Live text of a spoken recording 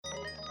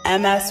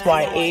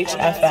MSYH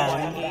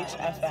FM.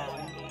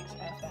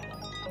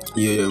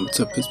 Yeah, what's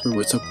up Pittsburgh,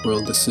 what's up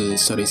world, this is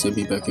Studies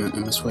AB back here on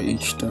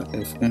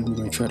MSYH.FM. We're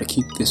going to try to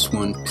keep this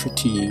one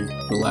pretty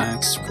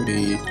relaxed,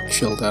 pretty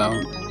chilled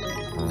out.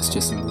 It's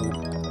just a mood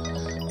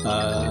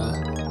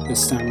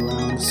this time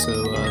around,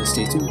 so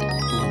stay tuned.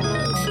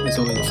 And as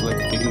always, if you like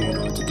the video, you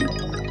know what to do.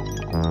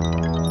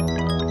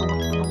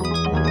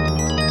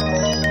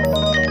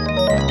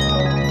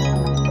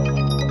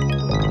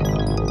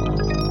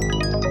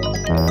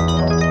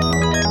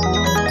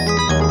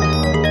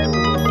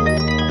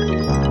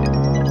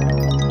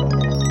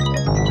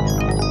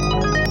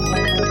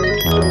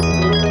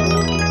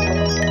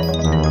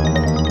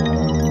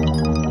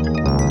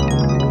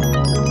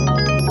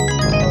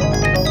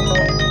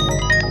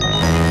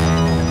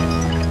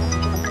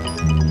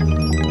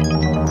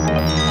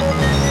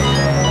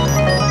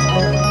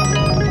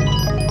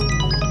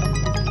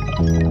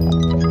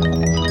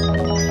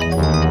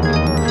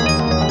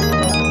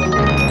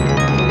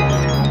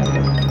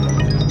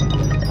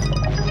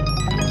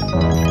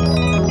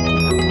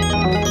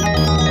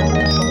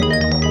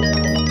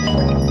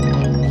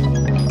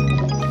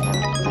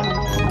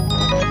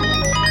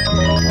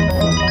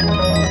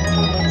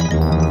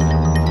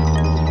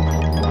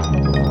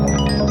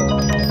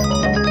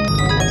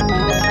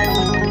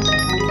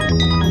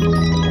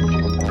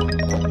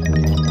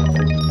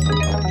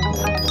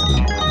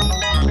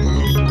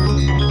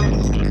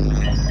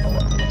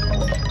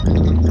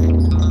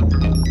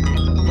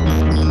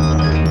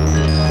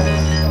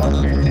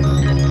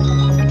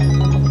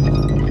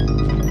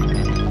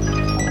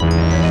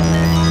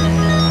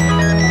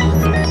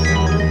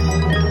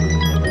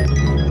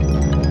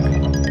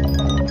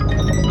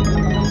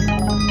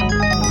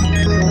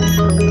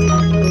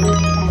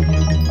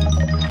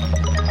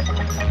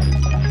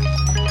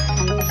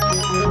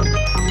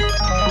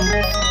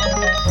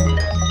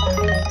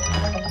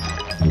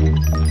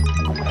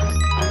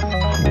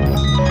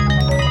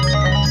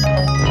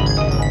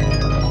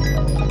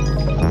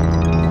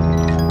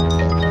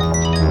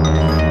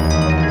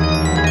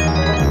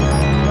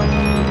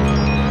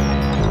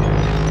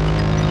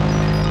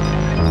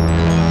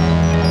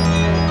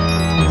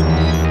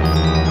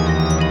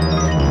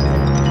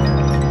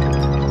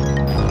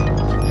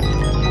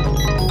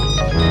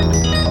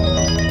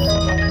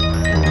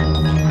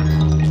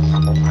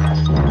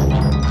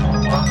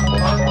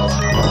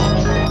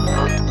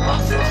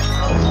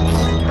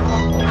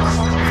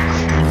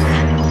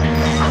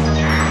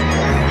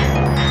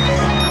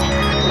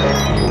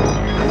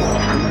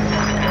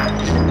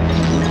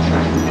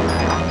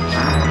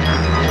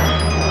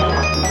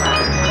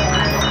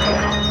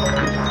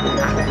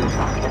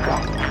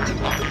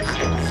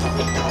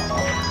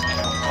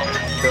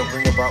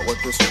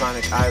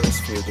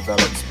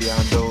 Develops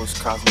beyond those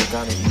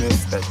cosmogonic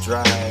myths that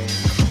drive,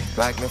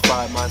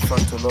 magnify my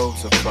frontal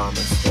lobes of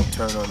promise that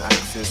turn on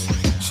axis,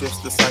 shifts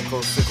the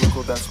cycle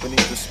cyclical that's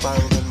beneath the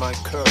spiral in my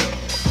curl.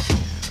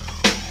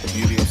 The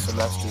beauty of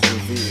Celeste is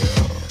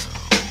revealed.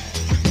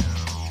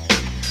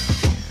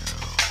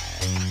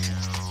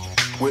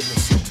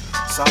 Witness it.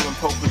 Solemn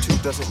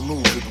pulchritude doesn't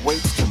move, it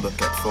waits to look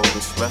at full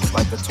distress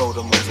like a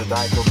totem of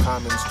Zodiacal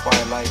Commons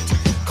twilight,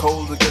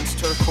 cold against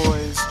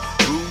turquoise,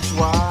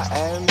 bourgeois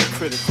and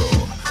critical.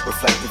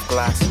 Reflective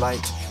glass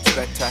light,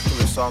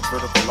 spectacular saw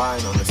vertical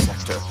line on the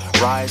sector.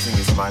 Rising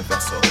is my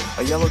vessel,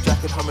 a yellow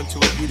jacket humming to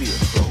a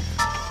heliotrope.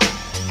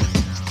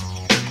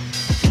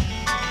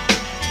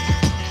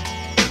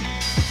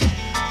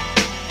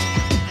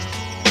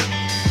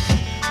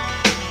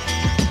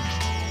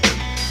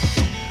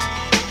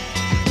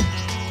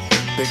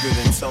 Bigger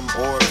than some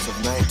orbs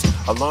of night,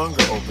 a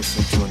longer opus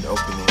into an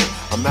opening.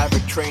 A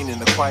maverick train in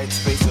the quiet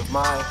space of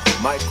my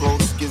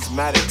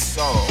micro-schismatic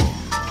psalms.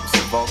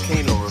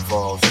 Volcano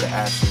revolves to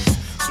ashes,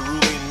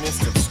 cerulean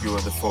mist obscure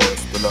the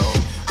forest below,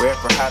 where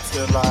perhaps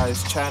there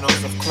lies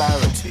channels of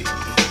clarity,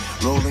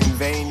 rolling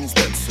veins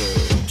that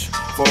surge,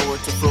 forward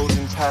to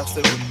frozen past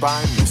that would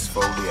bind this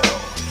folio,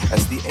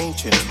 as the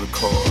ancient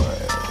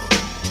record.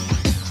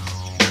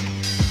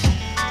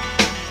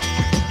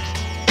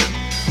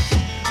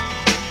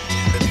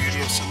 The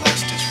beauty of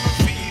Celeste is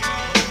revealed.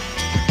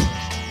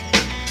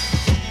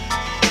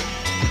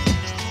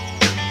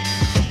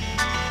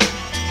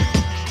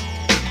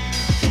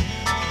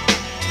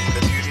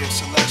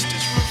 Celeste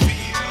is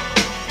revealed.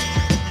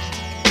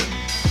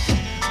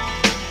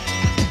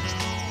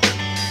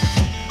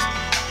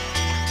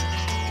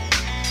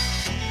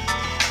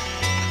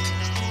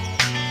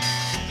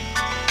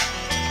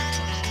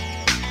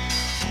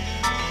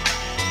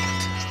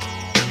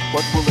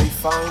 What will they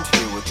find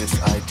here with this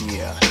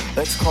idea?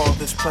 Let's call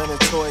this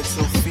planetoid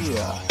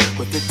Sophia,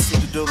 with its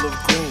citadel of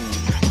green,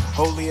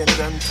 holy and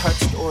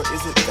untouched, or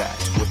is it that,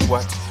 with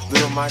what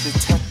little my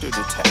detector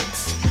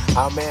detects,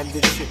 I'll man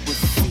this shit with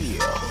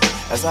feel,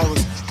 as I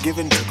was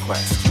given to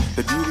quest,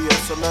 the beauty of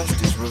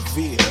Celeste is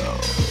revealed.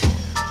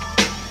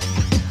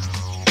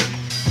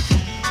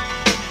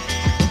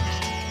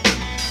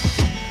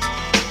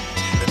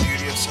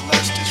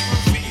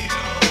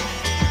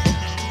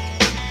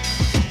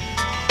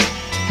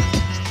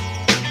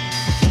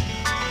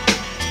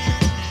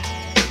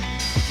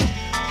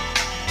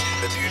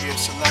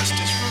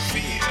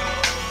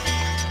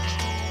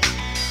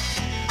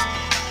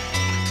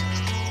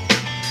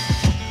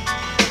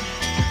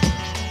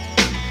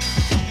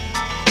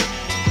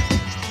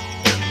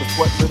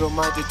 what little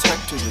my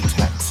detector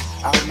detects.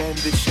 I'll mend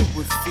this shit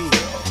with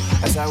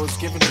feel. As I was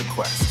given the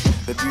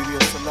quest, the beauty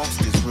of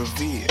Celeste is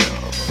revealed.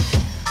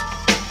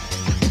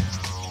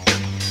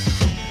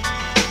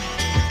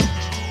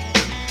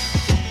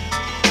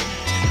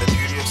 The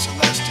beauty of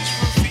Celeste is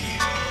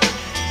revealed.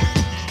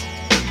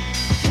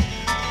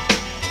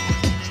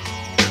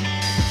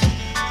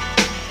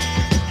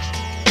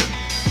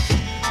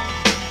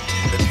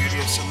 The beauty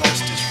of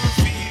Celeste is revealed.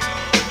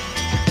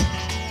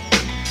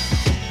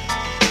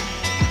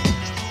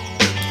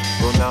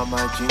 Well, now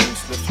my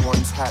genius lifts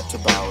one's hat to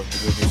bow at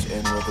the river's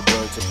end where the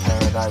birds of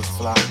paradise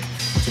flock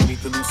to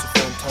meet the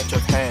Luciferan touch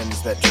of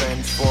hands that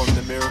transform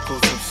the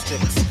miracles of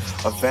sticks,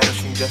 of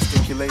vanishing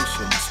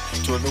gesticulations,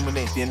 to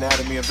illuminate the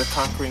anatomy of the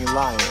conquering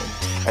lion.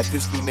 At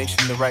this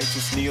lunation the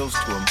righteous kneels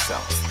to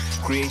himself.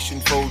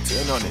 Creation folds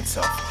in on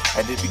itself,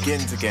 and it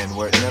begins again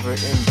where it never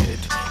ended.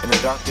 In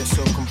a darkness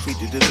so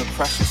complete it is a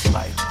precious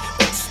light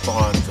that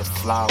spawns a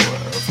flower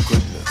of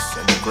goodness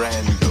and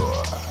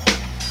grandeur.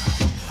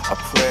 A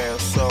prayer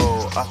so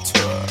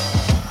utter,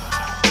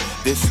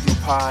 this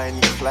lupine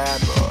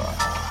clamor,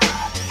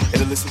 it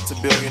elicits a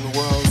billion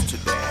worlds to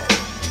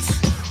dance.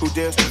 Who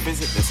dares to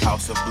visit this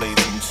house of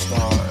blazing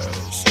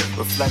stars,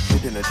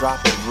 reflected in a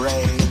drop of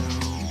rain,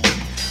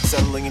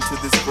 settling into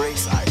this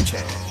grace I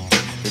chant,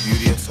 the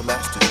beauty of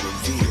Celeste is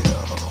revealed.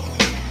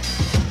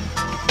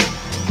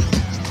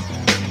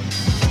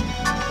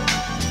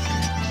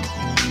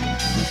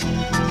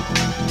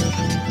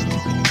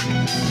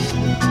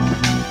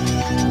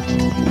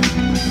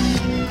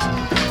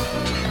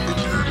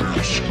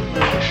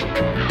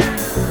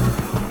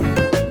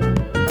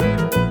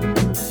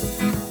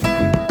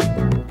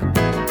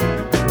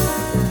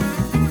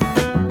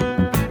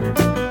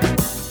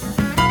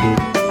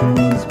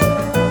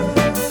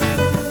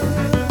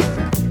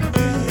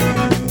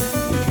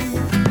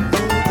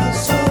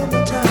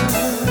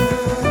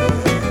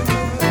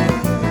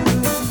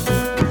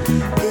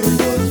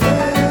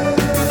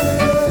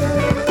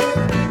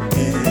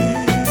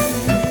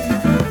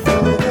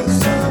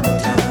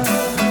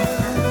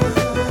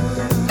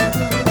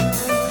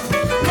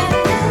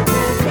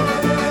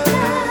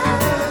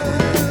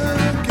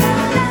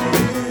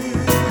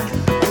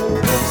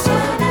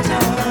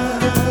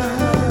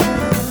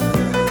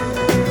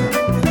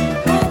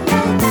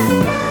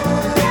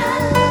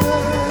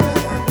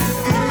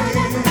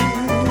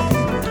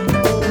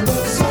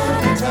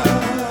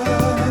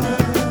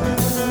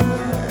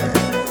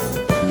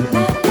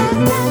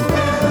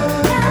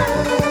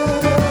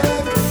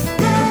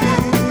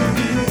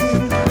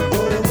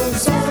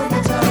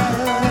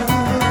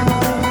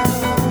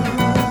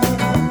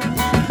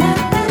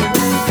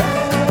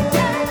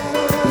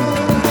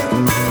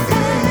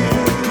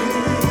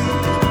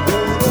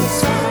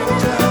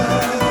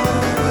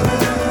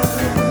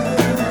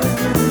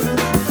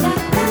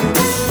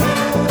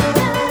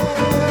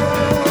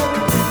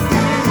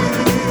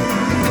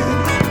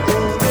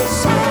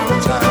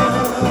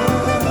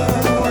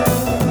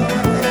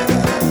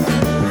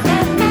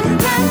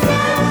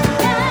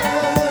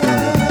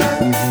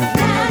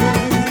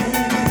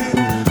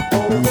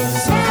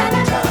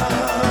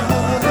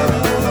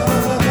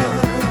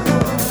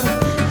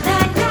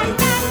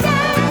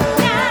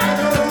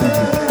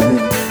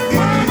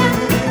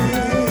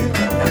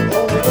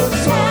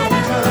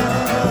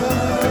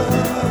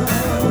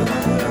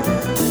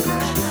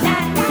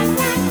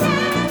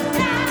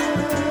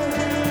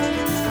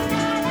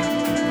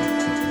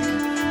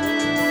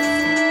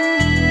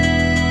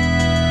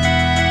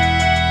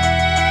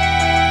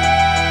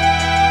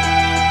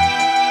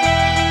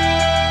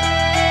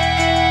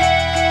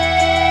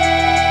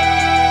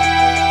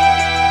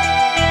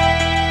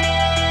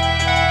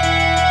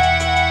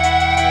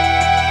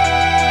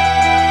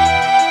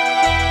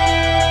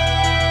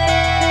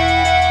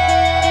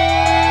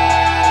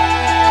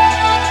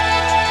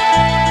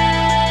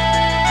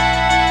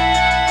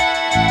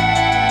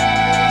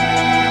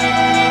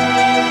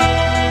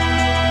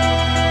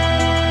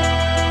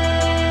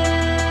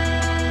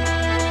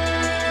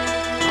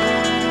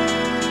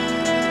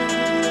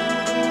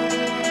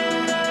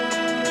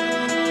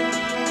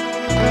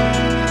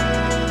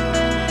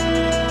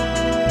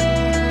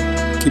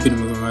 Keeping it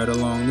moving right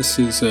along. This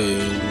is a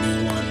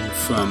new one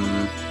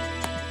from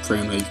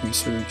Brainwave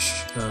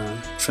Research.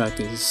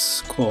 Track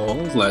is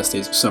called Last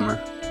Days of Summer.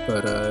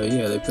 But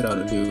yeah, they put out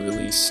a new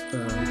release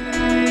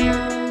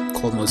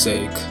called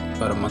Mosaic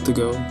about a month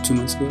ago, 2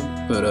 months ago.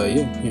 But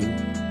yeah, you know,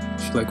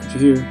 if you like what you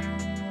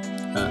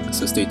hear,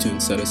 so stay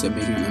tuned. Saturday at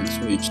Major and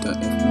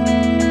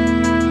MSYH.FM.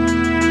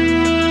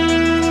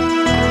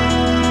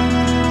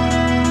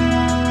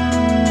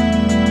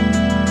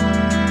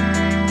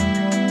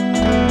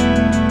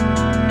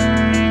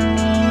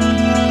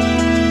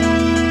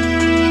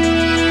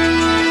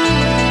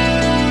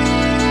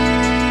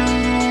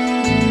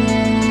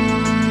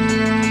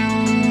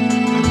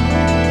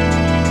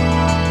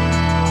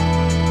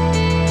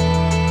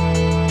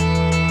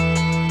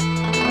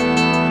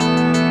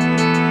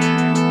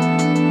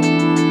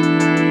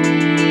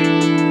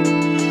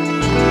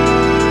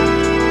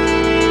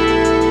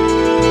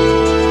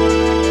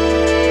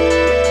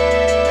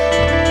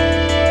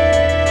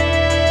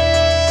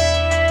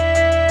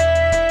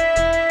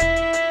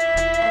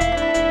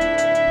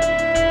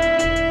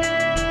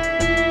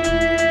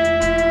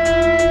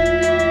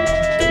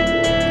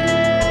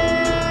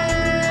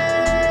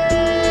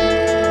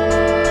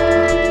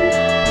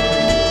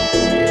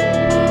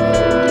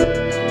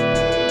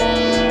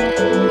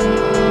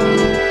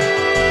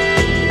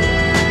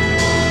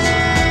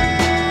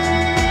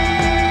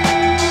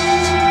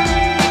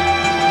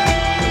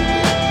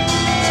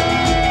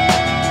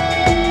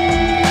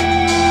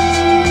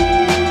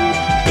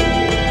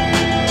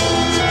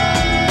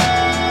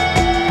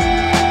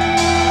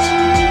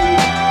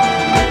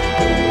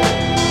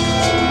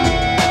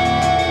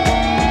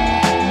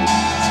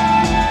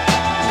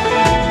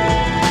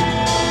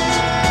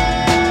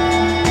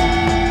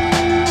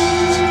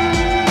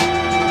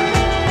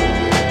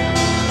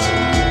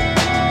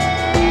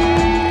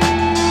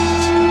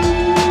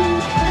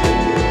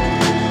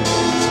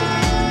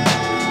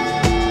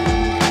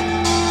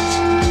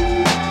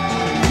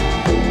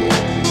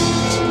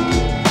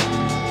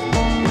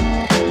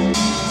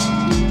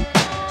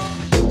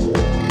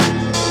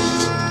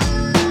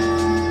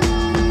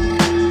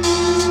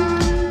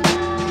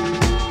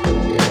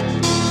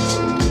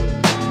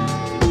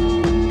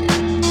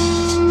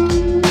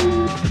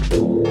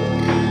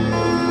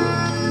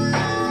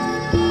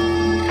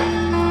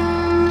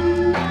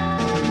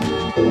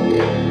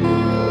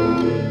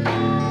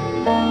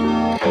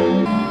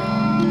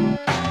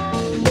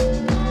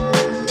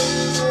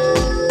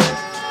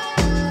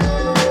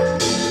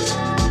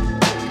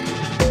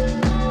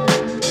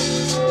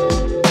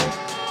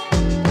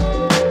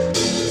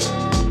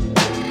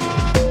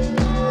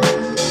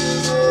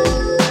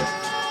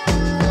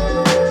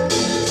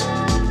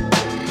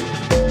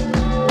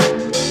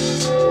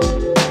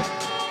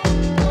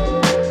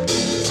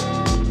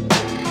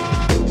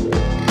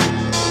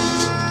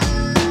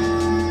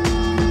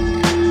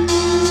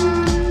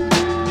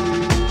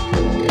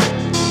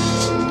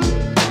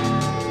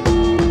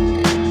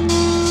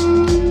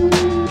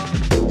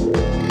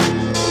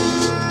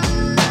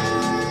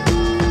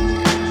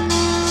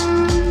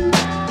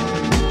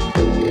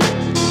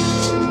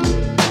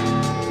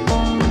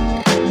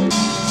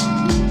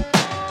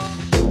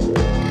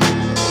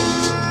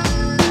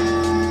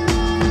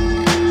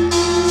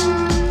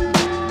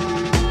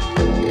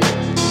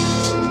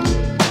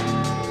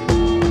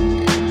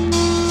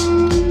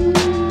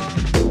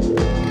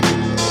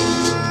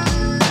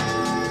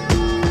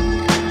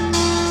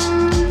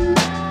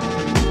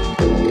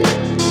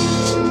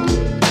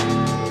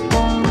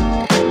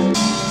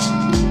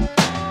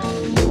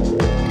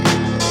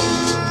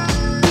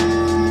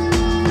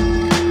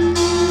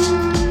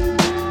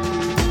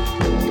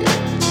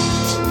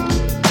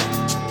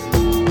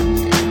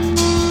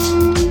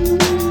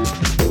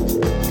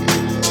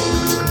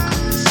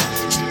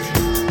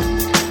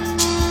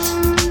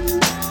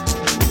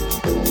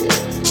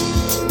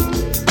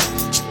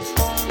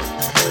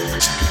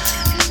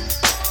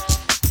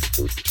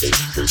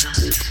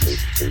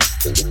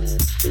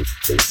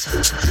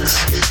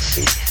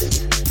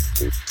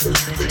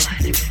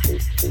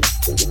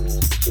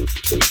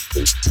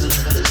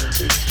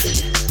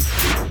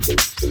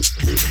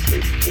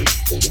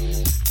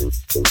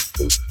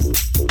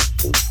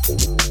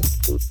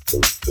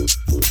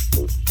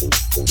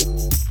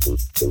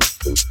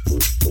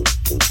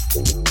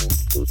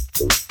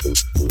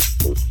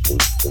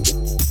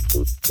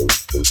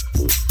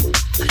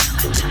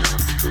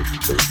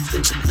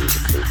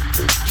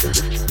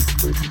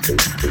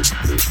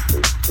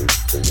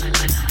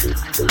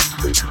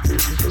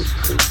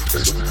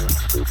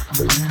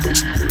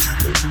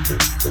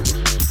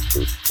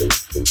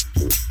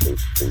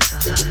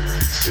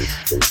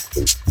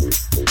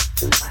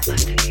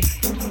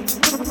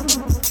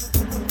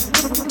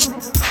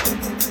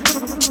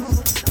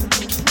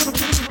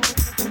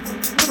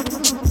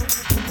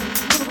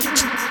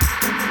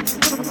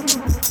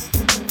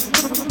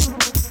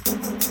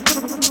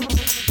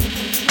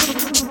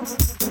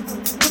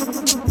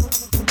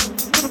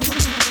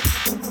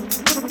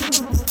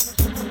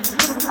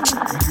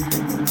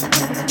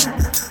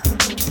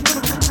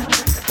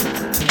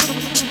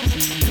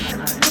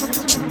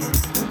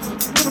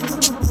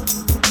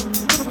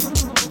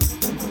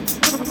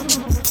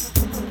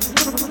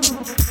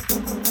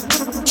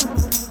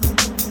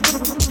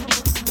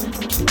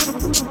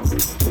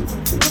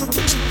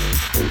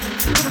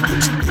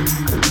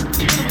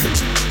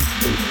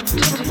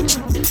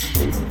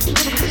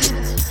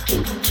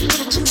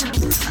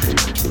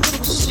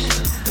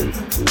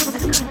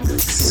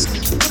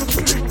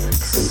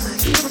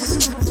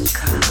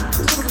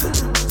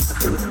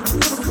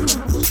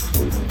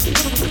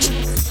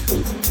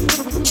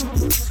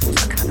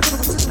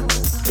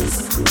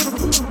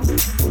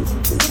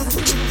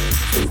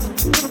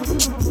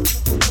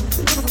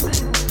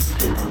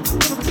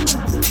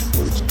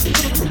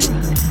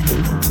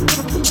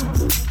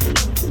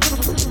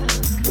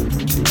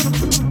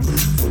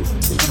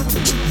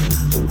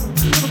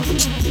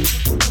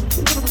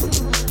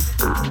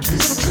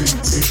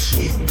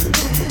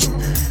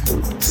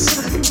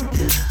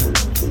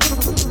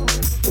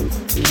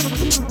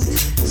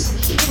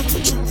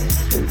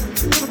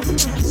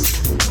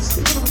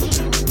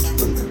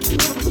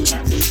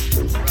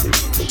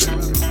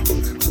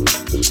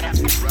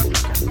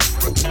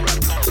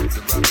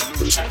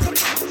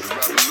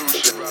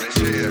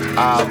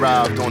 I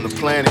arrived on the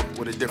planet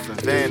with a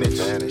different vantage.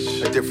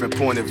 A different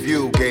point of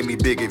view gave me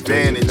big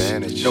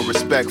advantage. No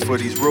respect for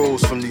these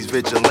rules from these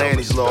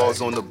vigilantes.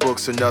 Laws on the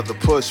books, another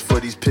push for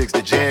these pigs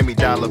to jam me.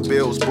 Dollar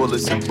bills,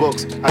 bullets, and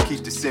books. I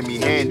keep the semi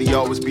handy,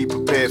 always be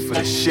prepared for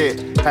the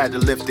shit. Had to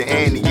lift the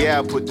ante, yeah,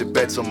 I put the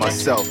bets on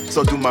myself.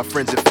 So do my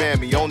friends and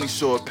family, only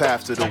short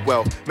path to the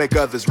wealth. Make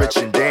others rich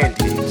and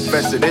dandy.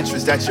 Vested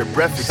interest, that's your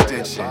breath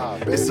extension.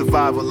 It's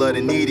survival of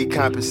the needy,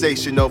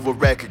 compensation over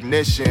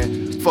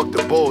recognition. Fuck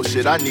the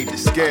bullshit, I need the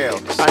scale.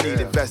 I need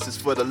investors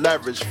for the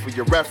leverage. For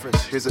your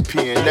reference, here's a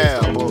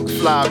P&L.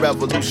 Fly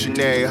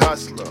revolutionary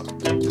hustler.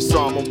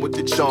 Disarm them with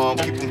the charm,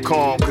 keep them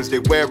calm, cause they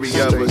wary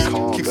of us.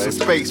 Keep some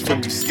space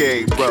from you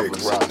scared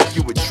brothers.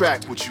 You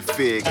attract what you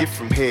fear, get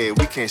from here,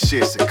 we can't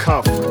share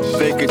circumference.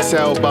 They could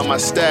tell by my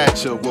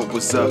stature what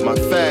was up, my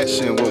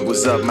fashion, what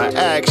was up, my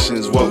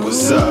actions, what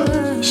was up.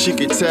 She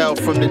could tell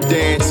from the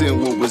dancing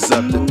what was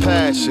up, the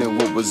passion,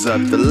 what was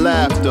up, the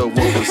laughter,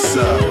 what was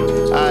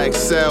up. I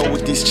excel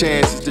with these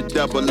chances to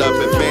double up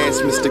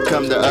advancements to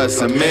come to us,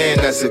 a man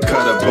that's a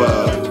cut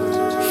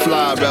above.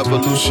 Fly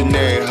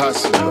revolutionary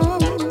hustler.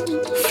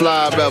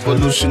 Fly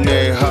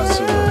revolutionary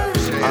hustler.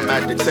 I'm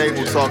at the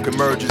table talking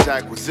mergers,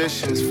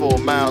 acquisitions, 4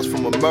 miles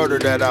from a murder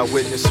that I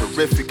witnessed,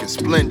 horrific and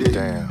splendid.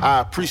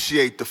 I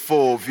appreciate the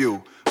full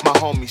view. My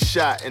homie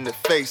shot in the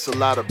face, a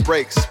lot of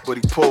breaks, but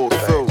he pulled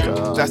through.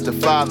 That's the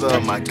father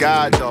of my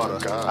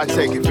goddaughter. I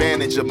take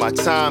advantage of my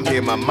time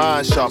here, my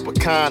mind sharp but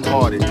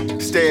kind-hearted.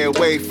 Stay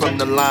away from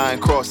the line,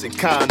 crossing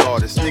con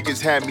artists.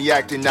 Niggas had me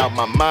acting out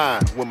my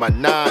mind with my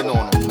 9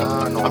 on them.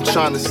 I'm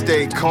trying to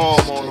stay calm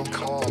on them.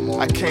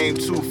 I came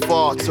too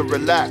far to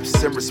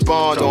relapse and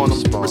respond on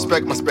them.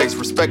 Respect my space,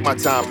 respect my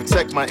time,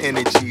 protect my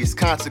energy. It's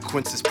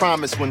consequences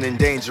promised when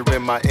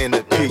endangering my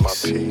inner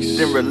peace.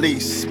 Then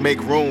release,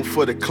 make room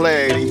for the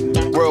clarity.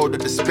 World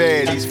of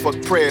disparities, fuck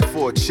prayer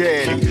for a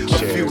charity. A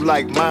few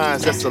like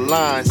minds that's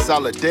aligned,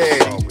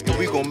 solidarity. And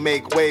we gon'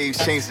 make waves,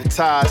 change the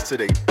ties till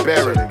they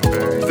bury me.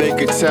 They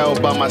could tell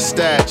by my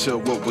stature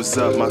what was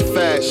up, my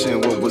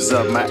fashion, what was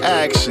up, my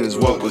actions,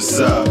 what was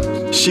up.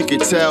 She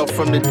could tell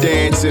from the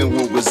dancing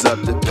what was up,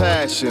 the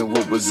passion,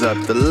 what was up,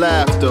 the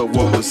laughter,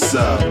 what was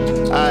up.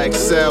 I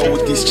excel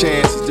with these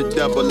chances to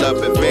double up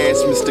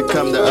advancements to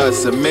come to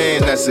us, a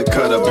man that's a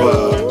cut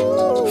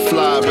above.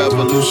 Fly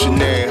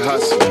revolutionary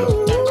hustler.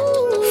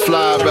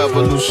 Fly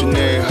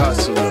revolutionary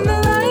hustler. When the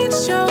light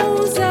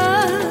shows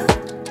up,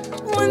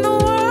 when the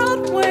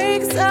world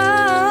wakes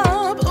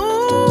up,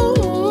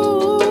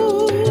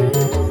 ooh,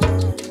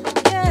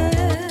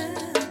 yeah.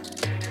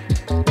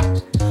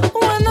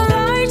 When the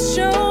light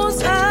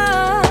shows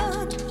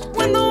up,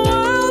 when the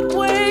world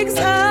wakes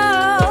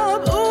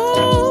up, ooh,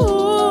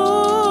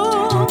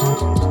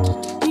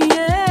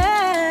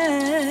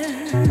 yeah.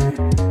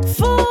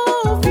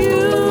 Full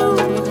view,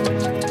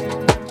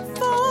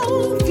 full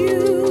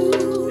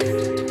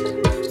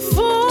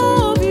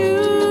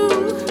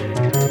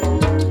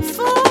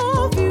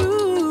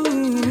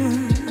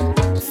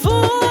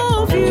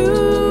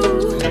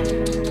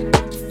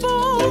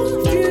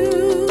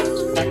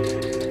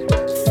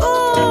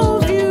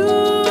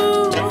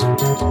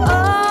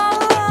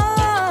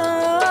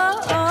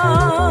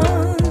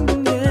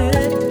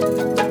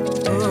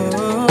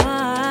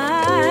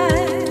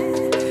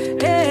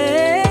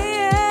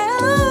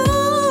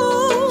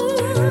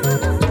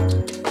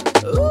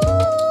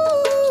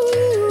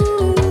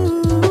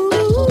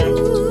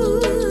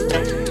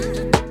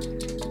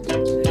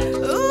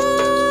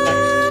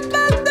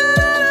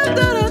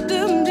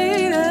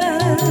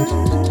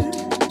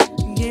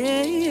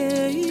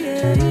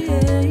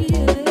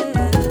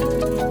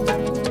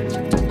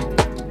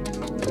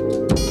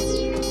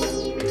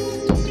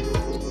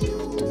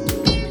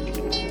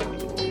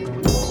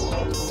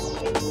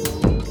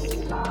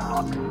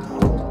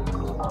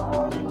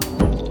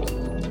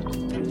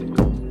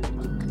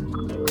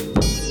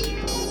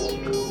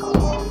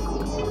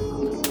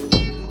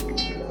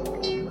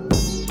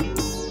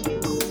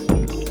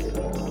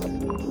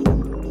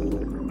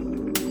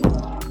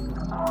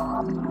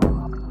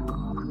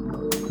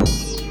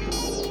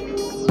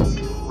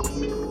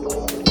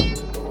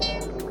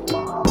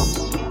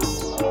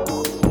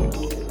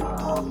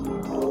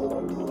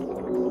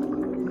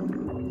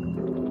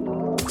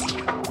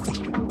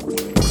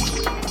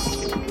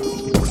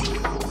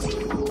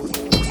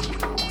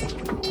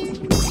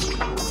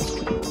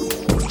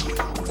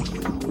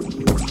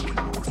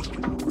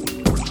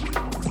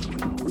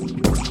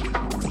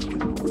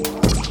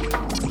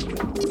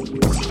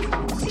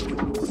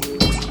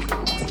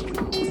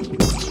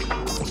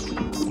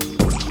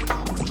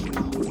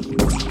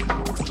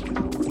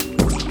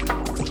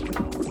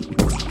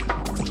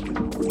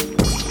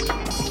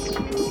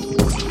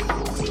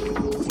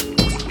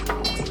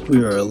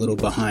we are a little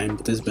behind,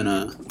 but there's been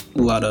a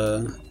lot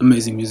of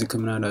amazing music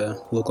coming out of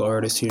local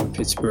artists here in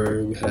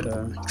Pittsburgh. We had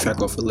a track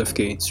off of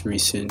Liftgate's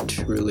recent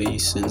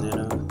release, and then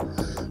a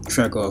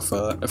track off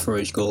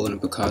FRH Gold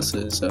and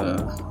Picasso's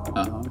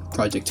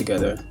project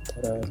together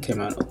that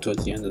came out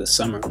towards the end of the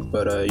summer.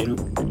 But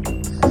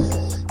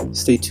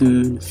stay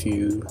tuned if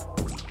you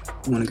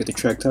want to get the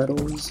track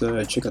titles.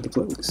 Check out the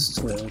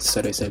playlist.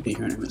 Saturday Side B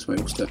here on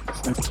MSY stuff.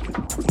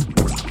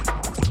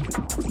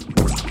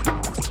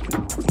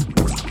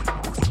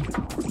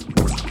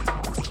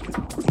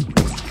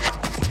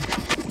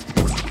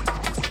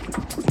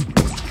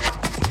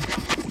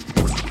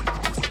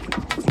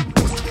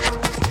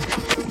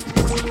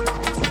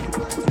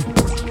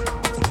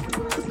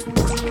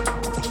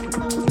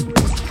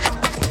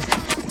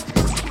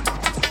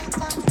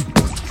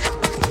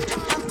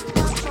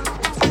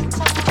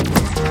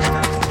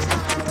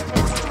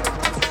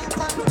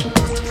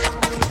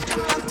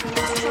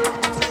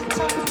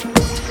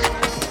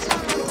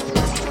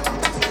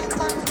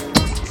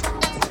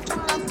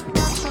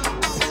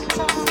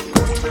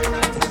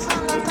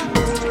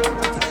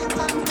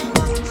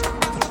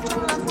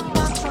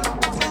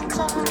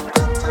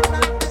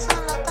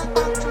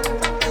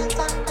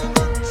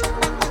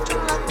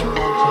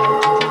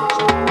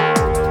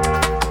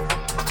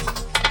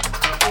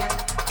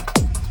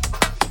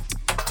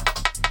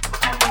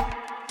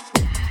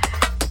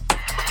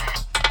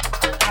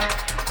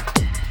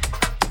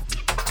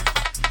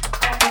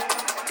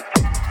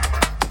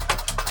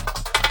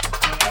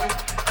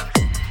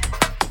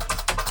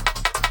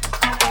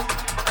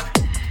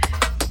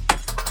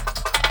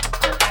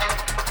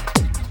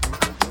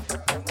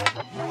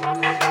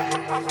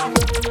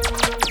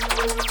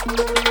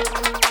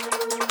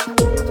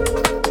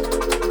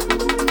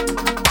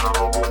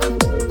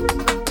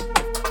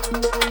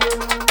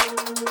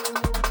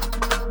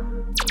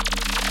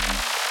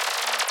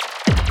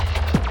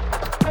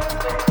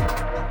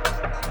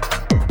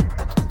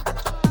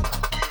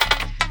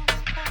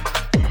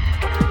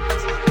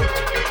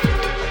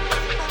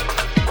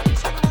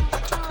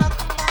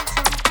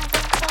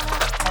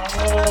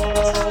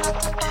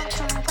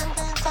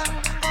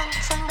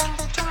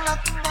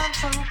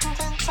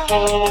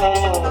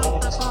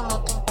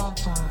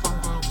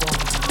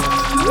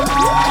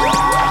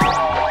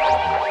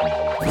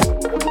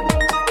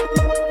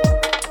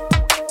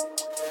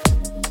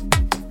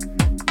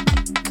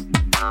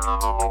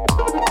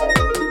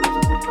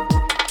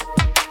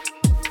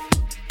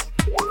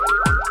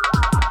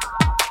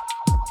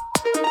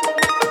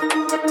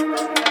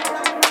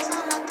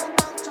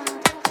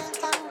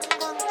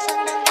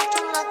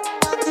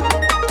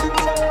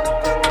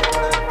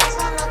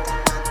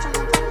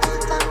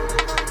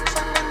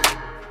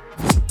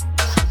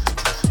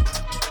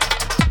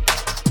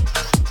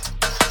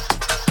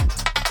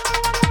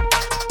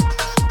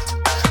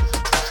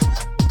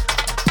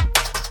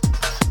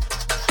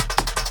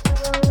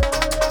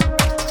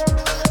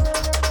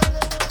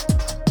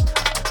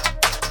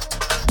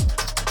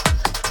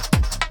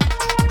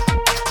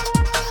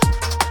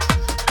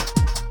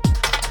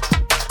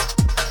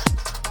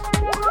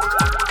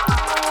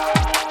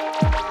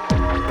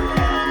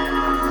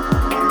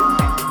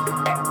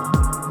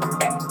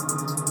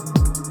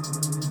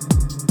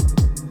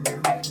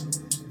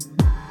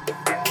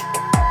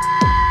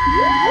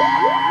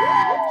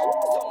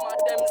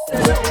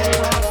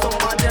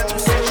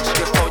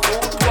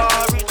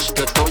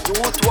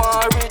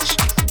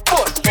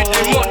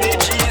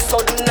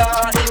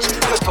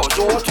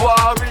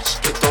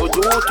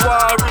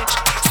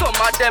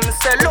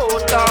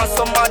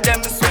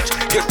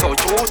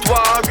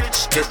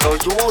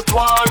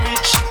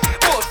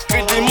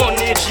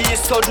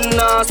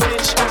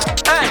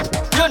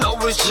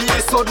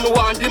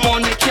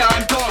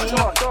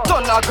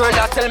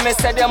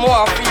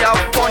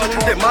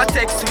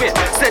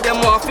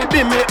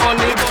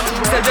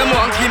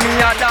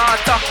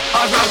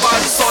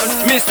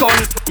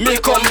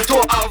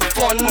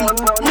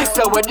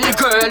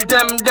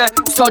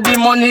 So the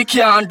money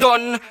can't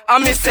done.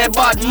 And me say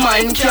bad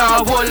mind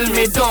can't hold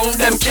me down.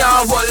 Them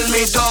can't hold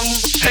me down.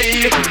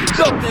 Hey,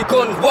 dirty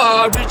gun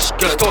war rich,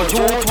 get a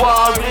youth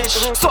war rich.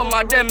 Some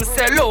of them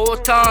sell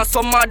out and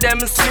some of them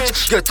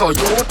switch. Get a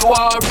youth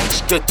war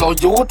rich, get a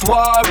youth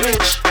war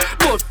rich.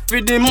 But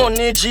for the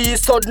money G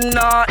sudden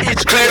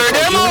itch. Get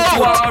a youth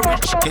war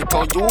rich, get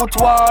a youth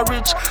war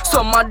rich.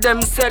 Some of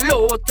them sell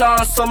out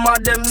and some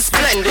of them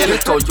splendid.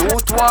 Get a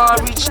youth war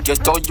rich,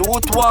 get a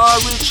youth war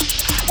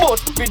rich. But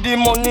for the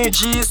money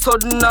G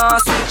sudden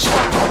switch.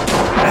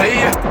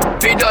 Hey,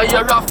 fida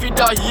here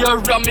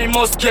and me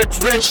must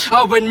get rich.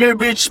 And when me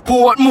reach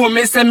port more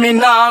me say me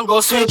nah go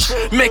switch.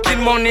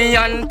 Making money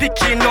and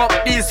picking up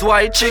these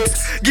white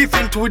chicks.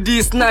 Giving to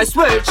these nice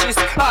wages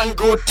and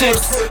good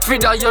tips.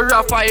 Fida here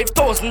a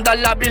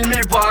 $5,000 bill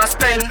me want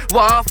spend.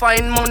 Want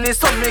find money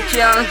so me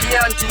can't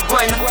guarantee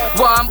when.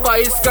 Want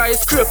buy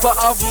skyscraper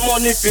have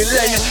money for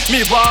lend.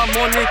 Me want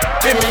money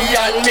for me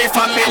and me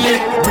family.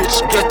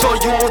 Rich ghetto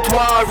youth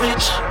want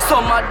rich.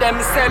 Some of them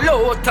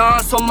sell out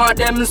and some of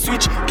them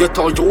switch.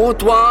 Ghetto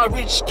youth want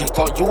rich,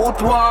 ghetto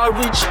youth want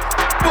rich.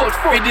 But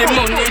for the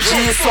money,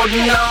 G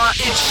sudden nah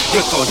itch.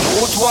 Get on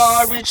youth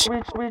war rich.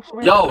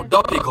 Yo,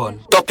 Duppy gun.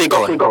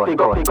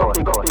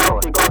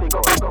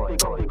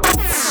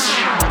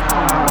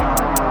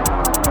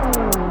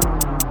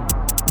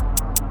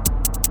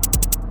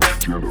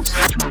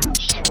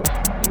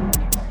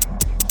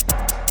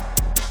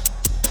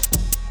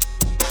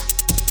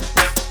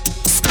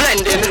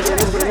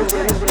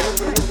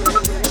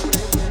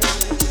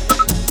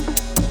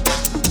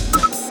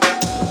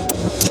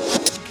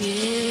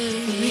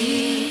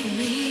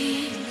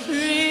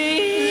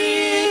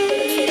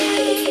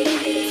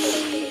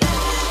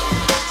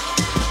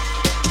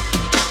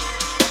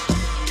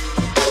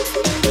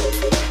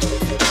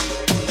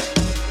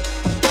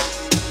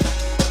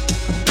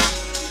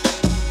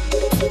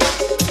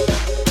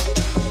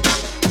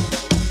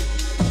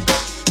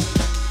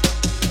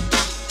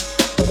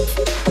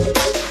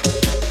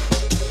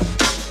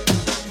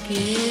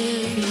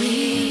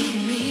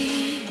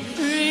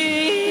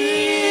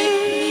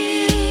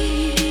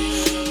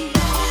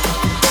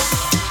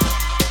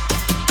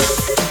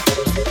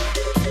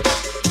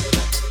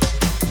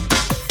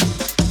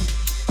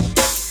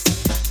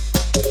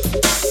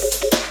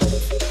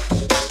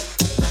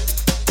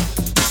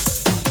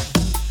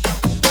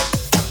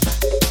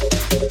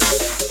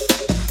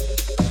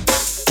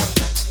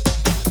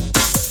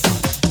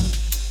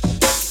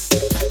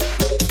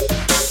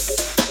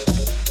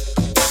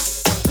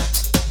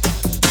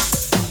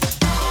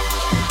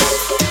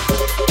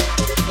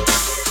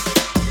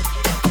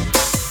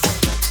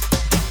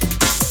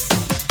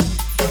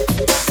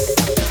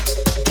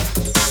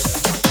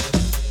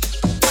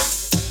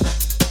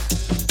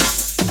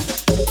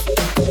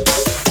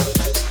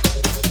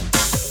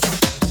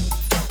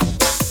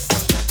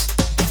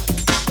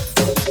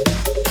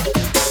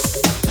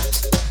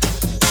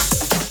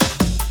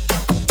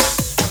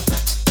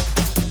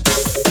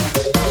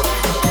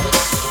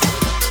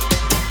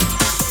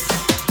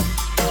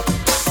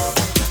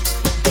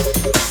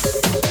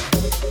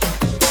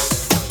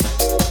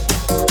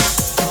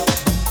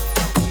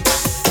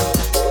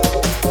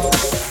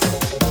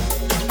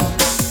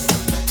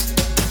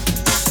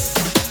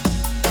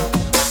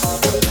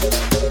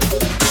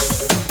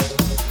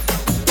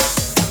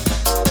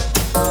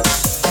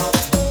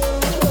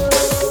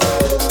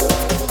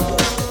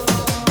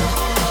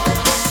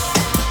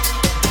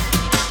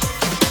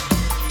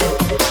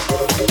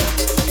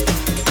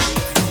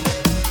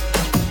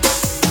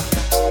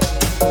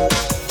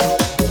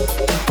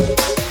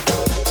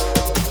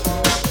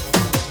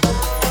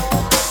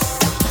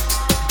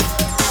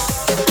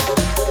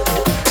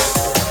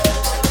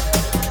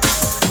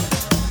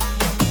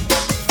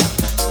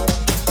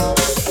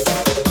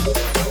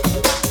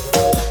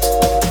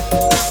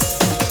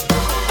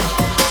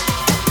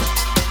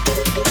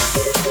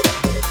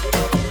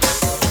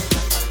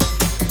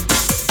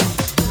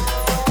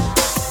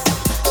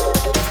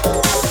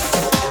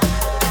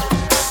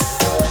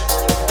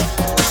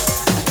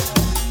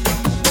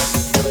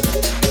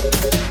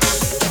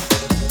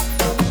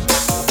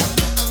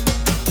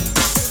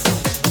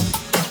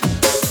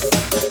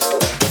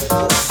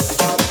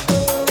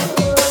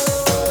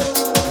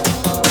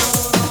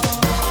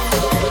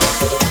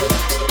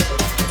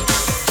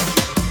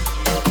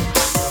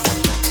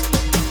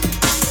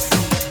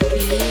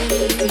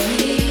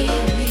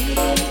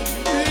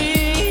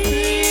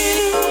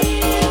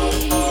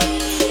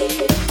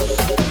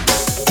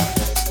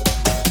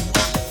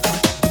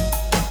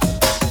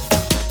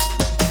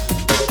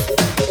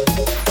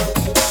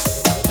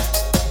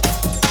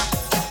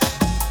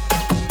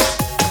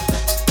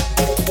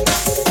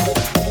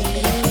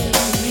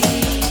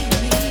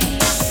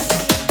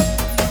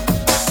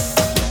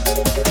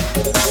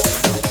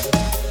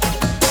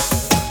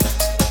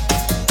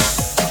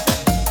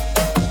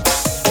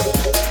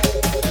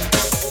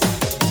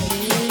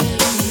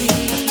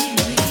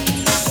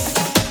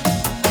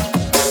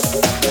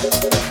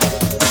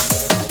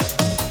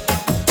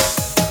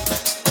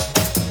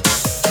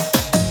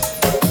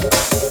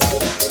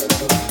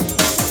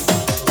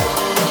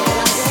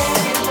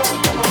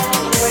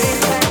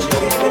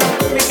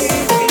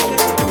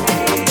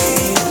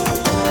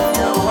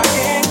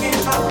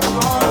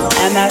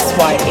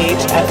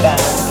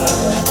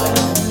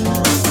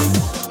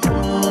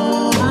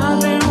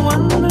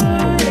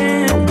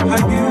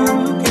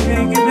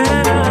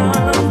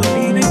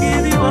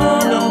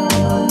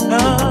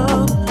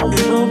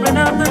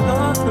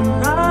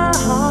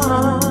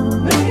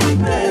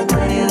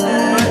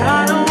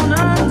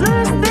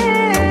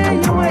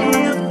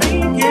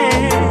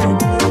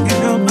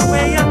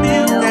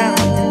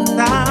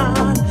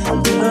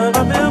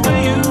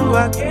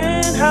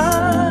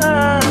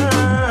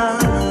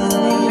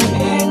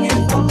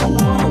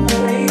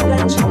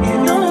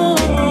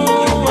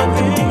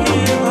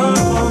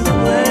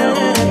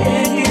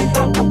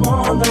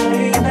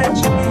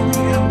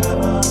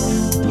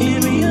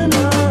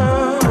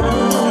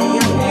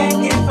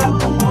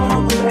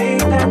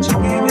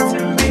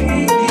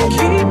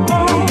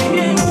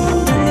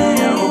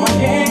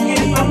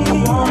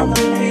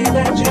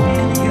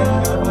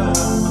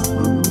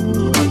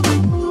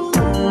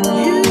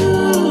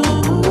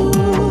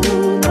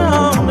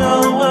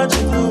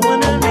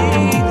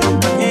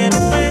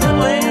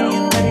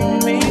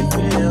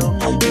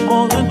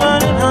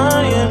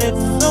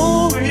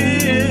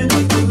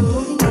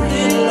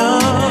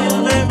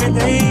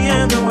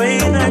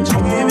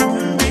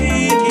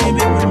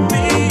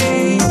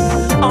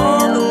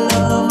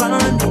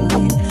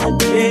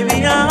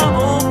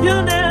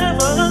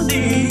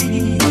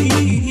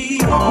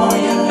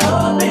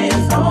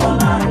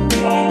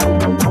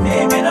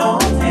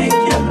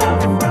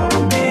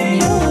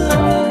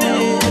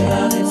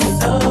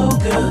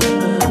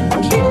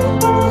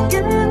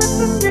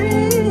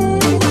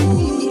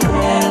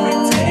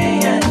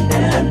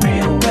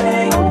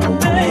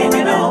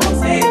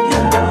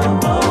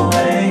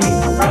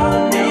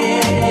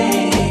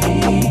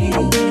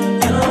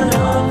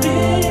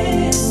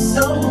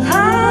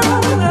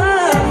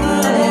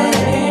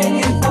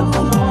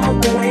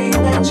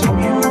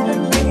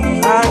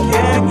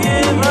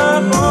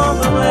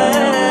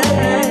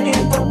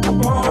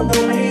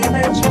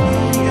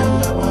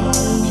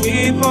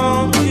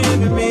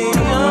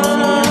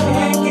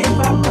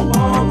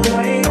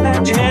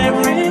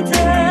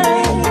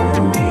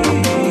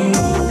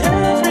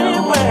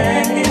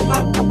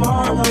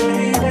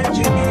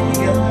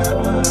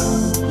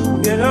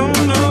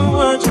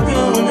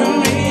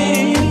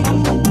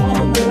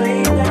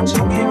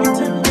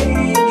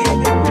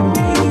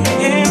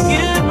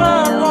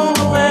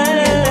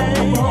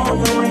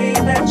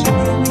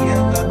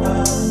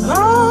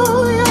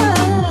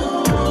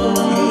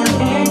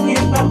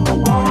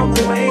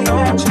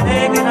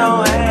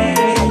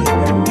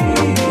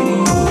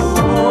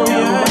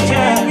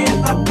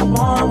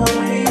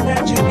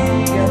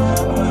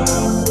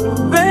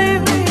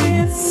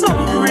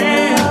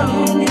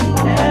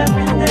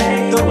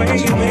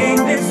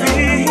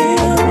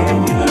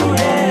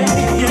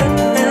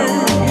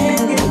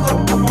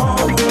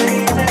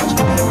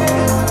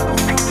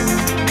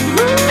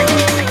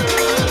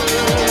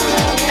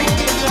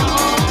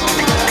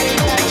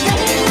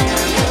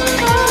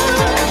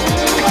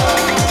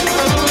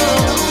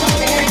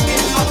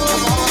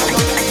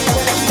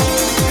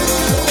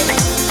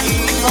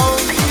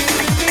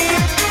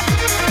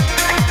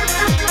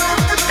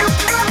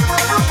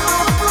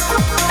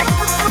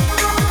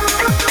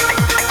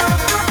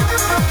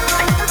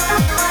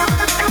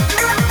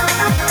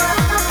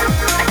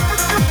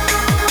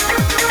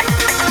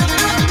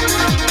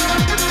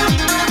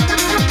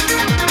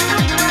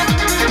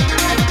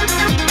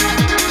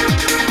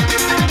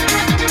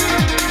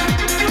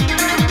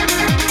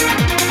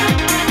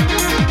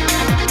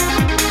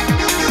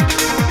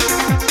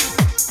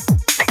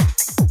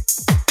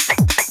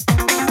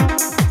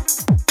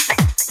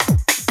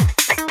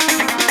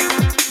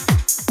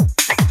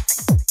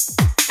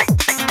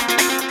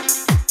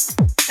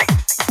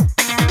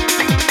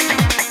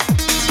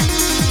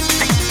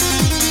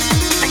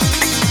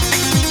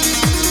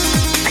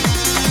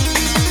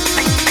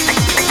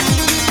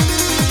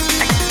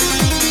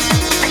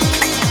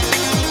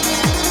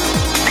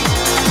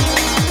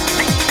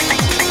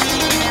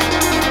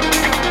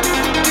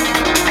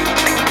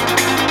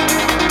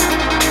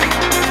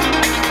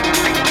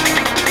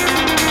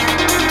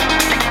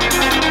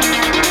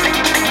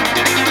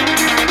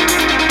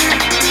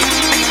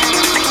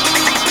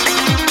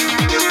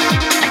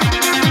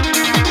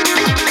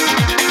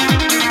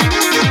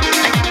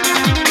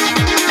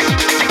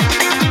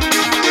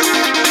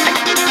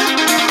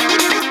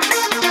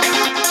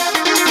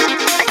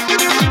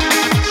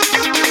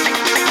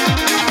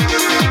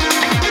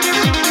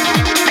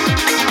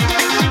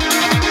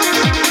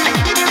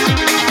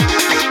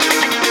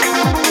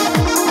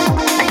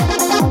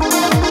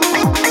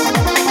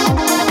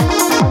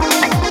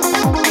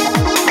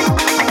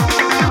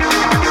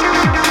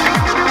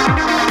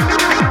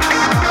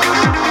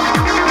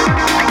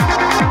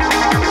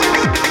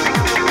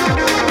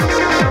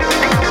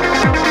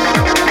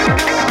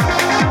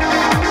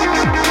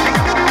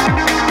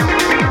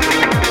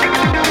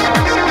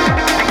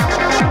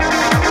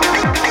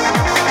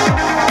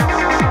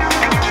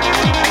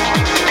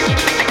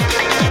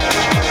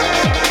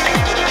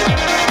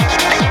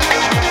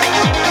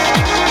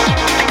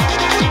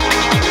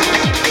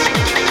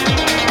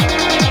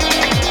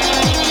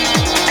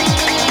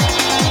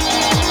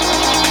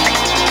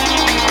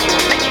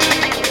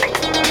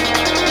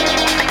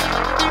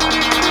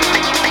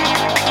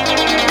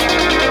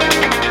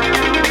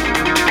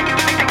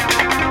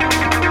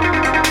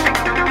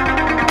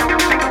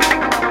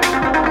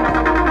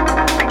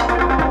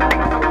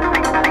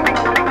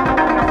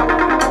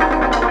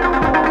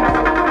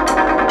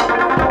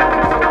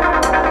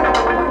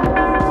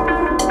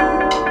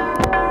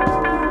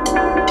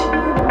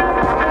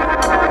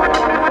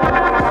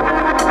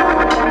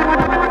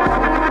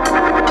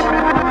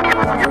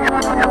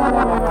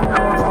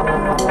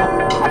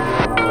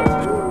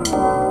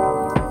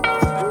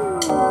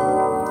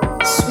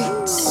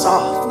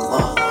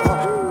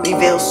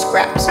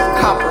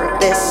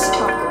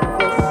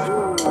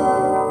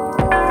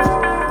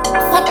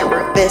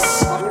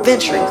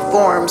 venturing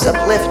forms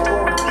uplift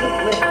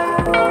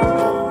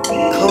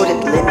coated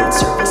linen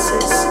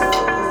surfaces,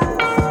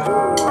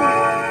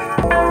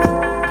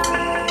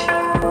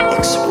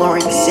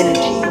 exploring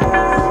synergy,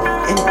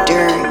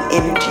 enduring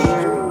energy,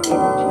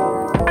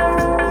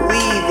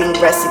 weaving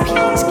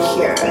recipes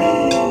cure,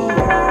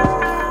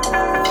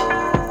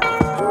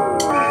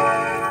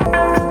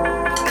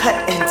 cut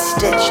and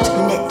stitched,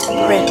 knit,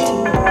 print,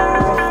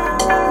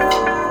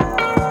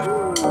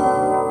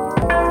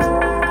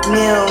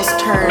 mills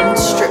turn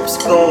strips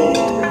gold,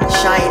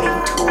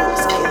 shining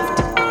tools gift.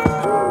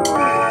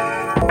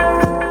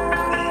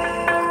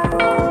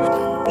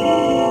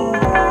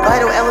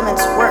 Vital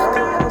elements work,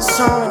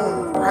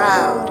 sewn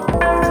proud.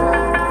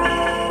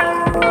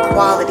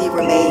 Quality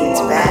remains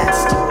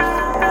vast.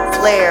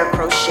 Flare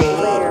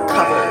crocheted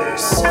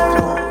covers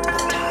flaunt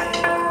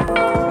attire.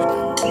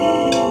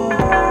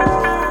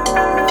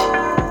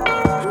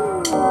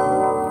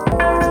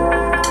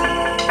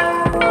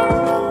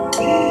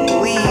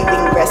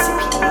 Weaving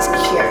recipes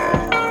cure.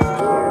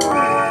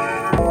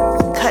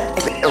 Cut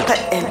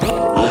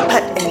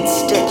and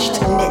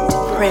stitched, knit,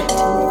 print.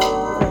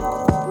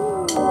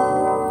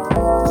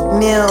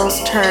 Mills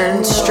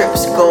turn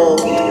strips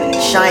gold,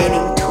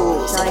 shining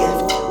tools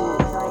gift.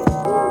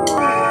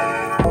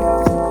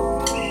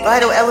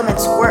 Vital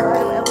elements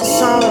work,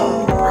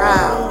 sewn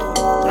proud,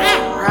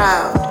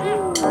 proud.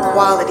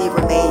 Quality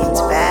remains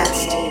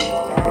vast.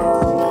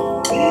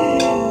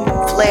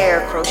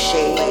 Flare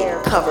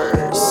crocheted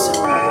covers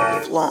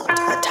flaunt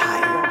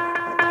attire.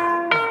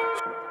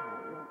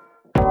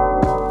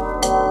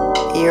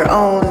 Your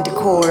own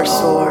decor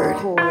sword,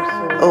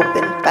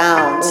 open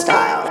bound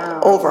style.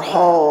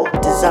 Overhaul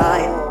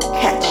design,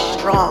 catch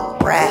strong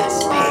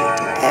brass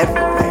paint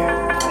everywhere.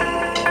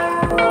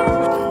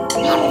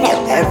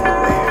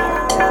 Everywhere.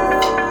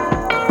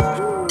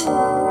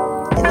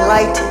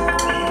 Enlighten,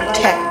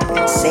 protect,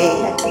 and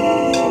save.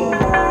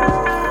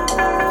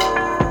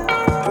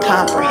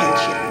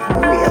 Comprehension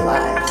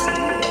realized.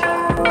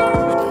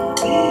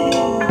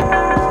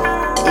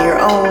 Your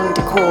own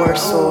decor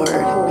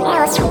sword,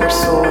 super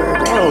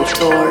sword,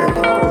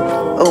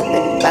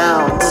 open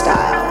bound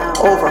style.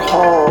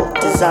 Overhaul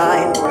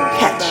design,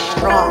 catch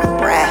strong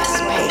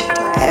brass paint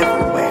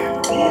everywhere.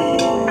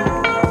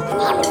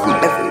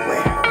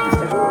 Everywhere.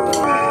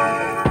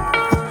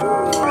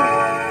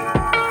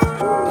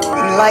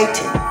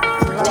 Enlighten,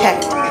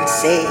 protect, and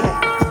save.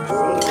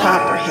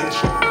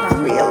 Comprehension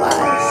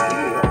realized.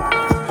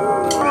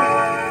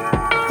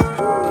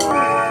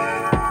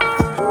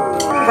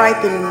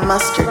 Ripened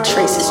mustard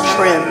traces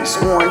trims,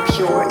 worn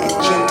pure and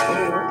gentle.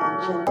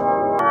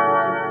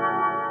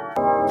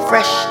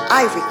 Fresh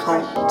ivory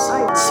combs,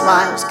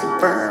 smiles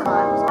confirm,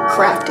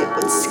 crafted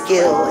with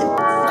skill,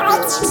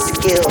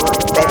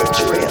 embedded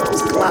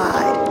trails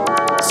glide,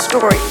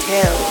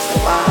 storytales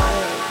abide.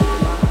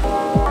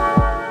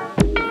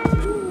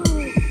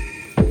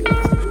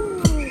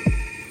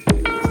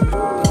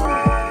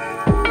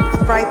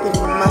 Ripened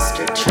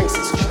mustard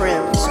traces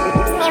trims,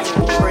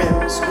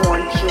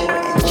 worn pure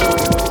and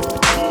gentle.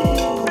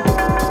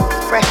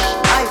 Fresh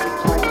ivory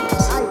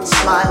combs,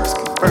 smiles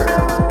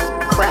confirm,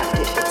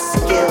 crafted with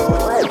skill,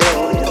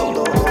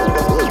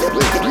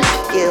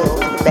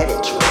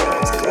 embedded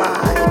trails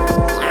glide,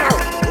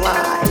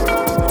 glide.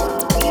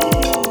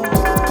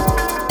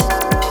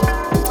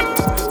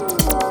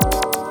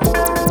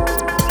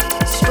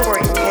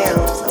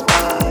 Storytales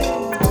abide.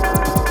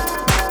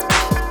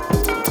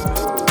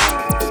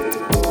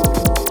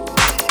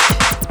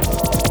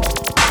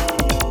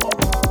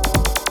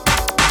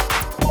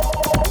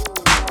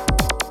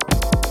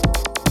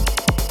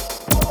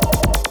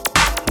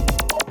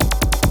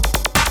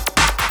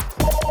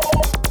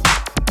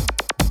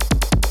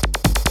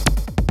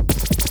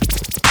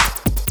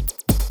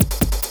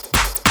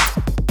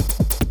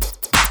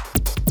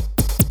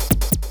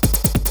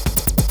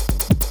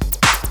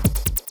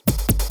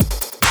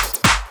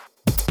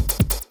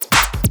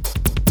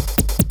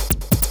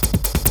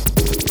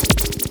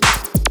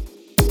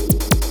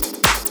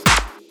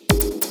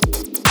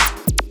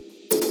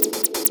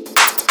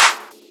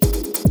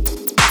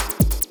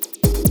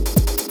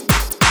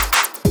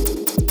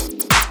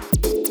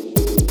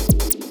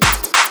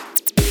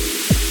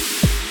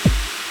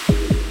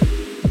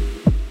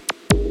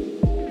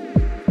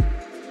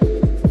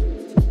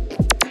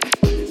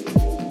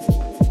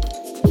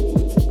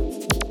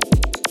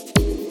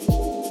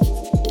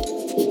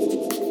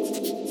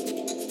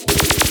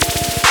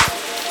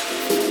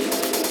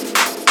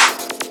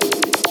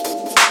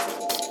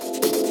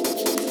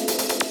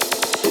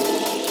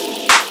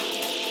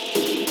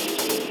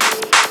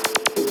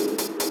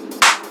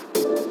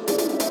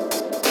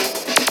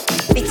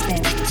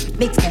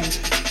 mix them,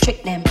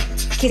 trick them,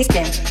 kiss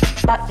them,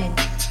 butt them,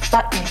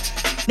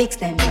 mix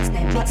them, trick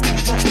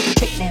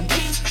them,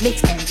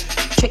 mix them,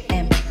 trick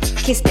them,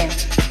 kiss them,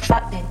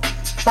 butt them,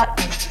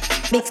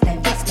 mix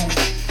them, mix them,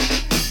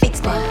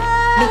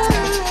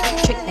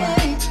 trick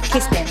them,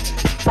 kiss them,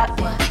 butt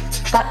them,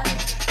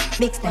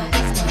 mix them,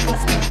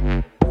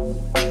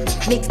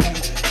 mix them,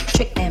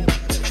 trick them,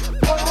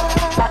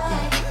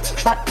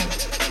 butt them,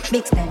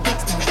 mix them.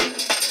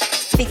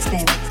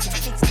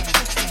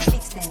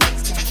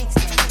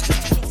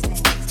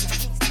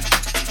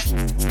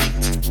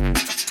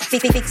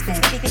 Fix them.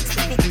 Fix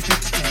them.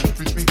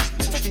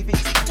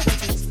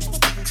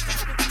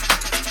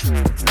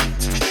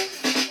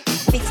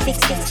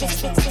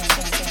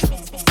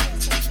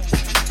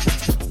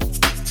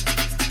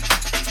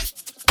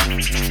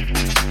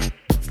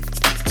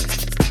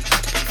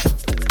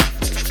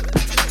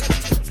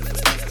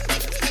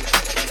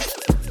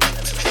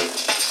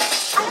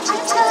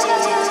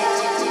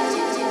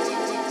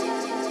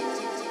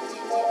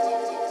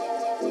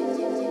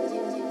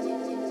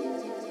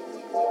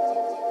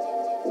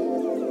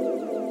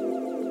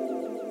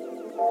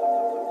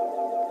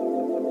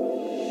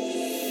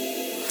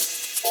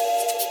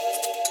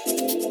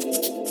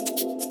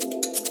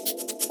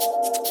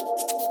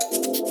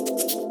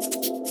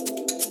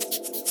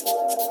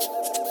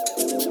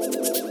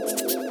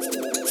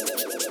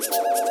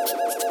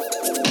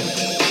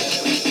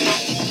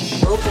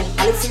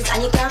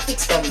 And you can't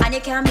fix them, and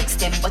you can't mix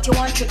them, but you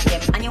want trick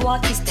them, and you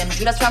want kiss them.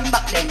 Judas from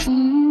back then.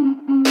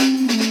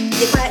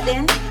 You quiet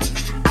then,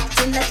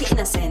 acting like you're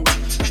innocent.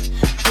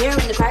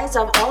 Hearing the cries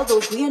of all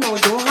those who you know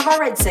don't have a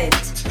red scent.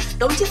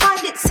 Don't you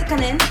find it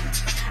sickening?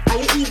 Are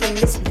you even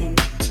listening?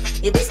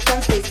 Your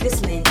distance is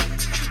listening.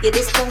 Your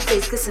distance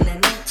is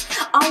listening.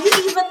 Are you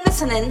even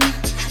listening?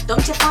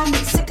 Don't you find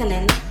it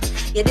sickening?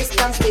 Your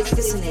distance is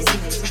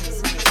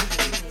listening.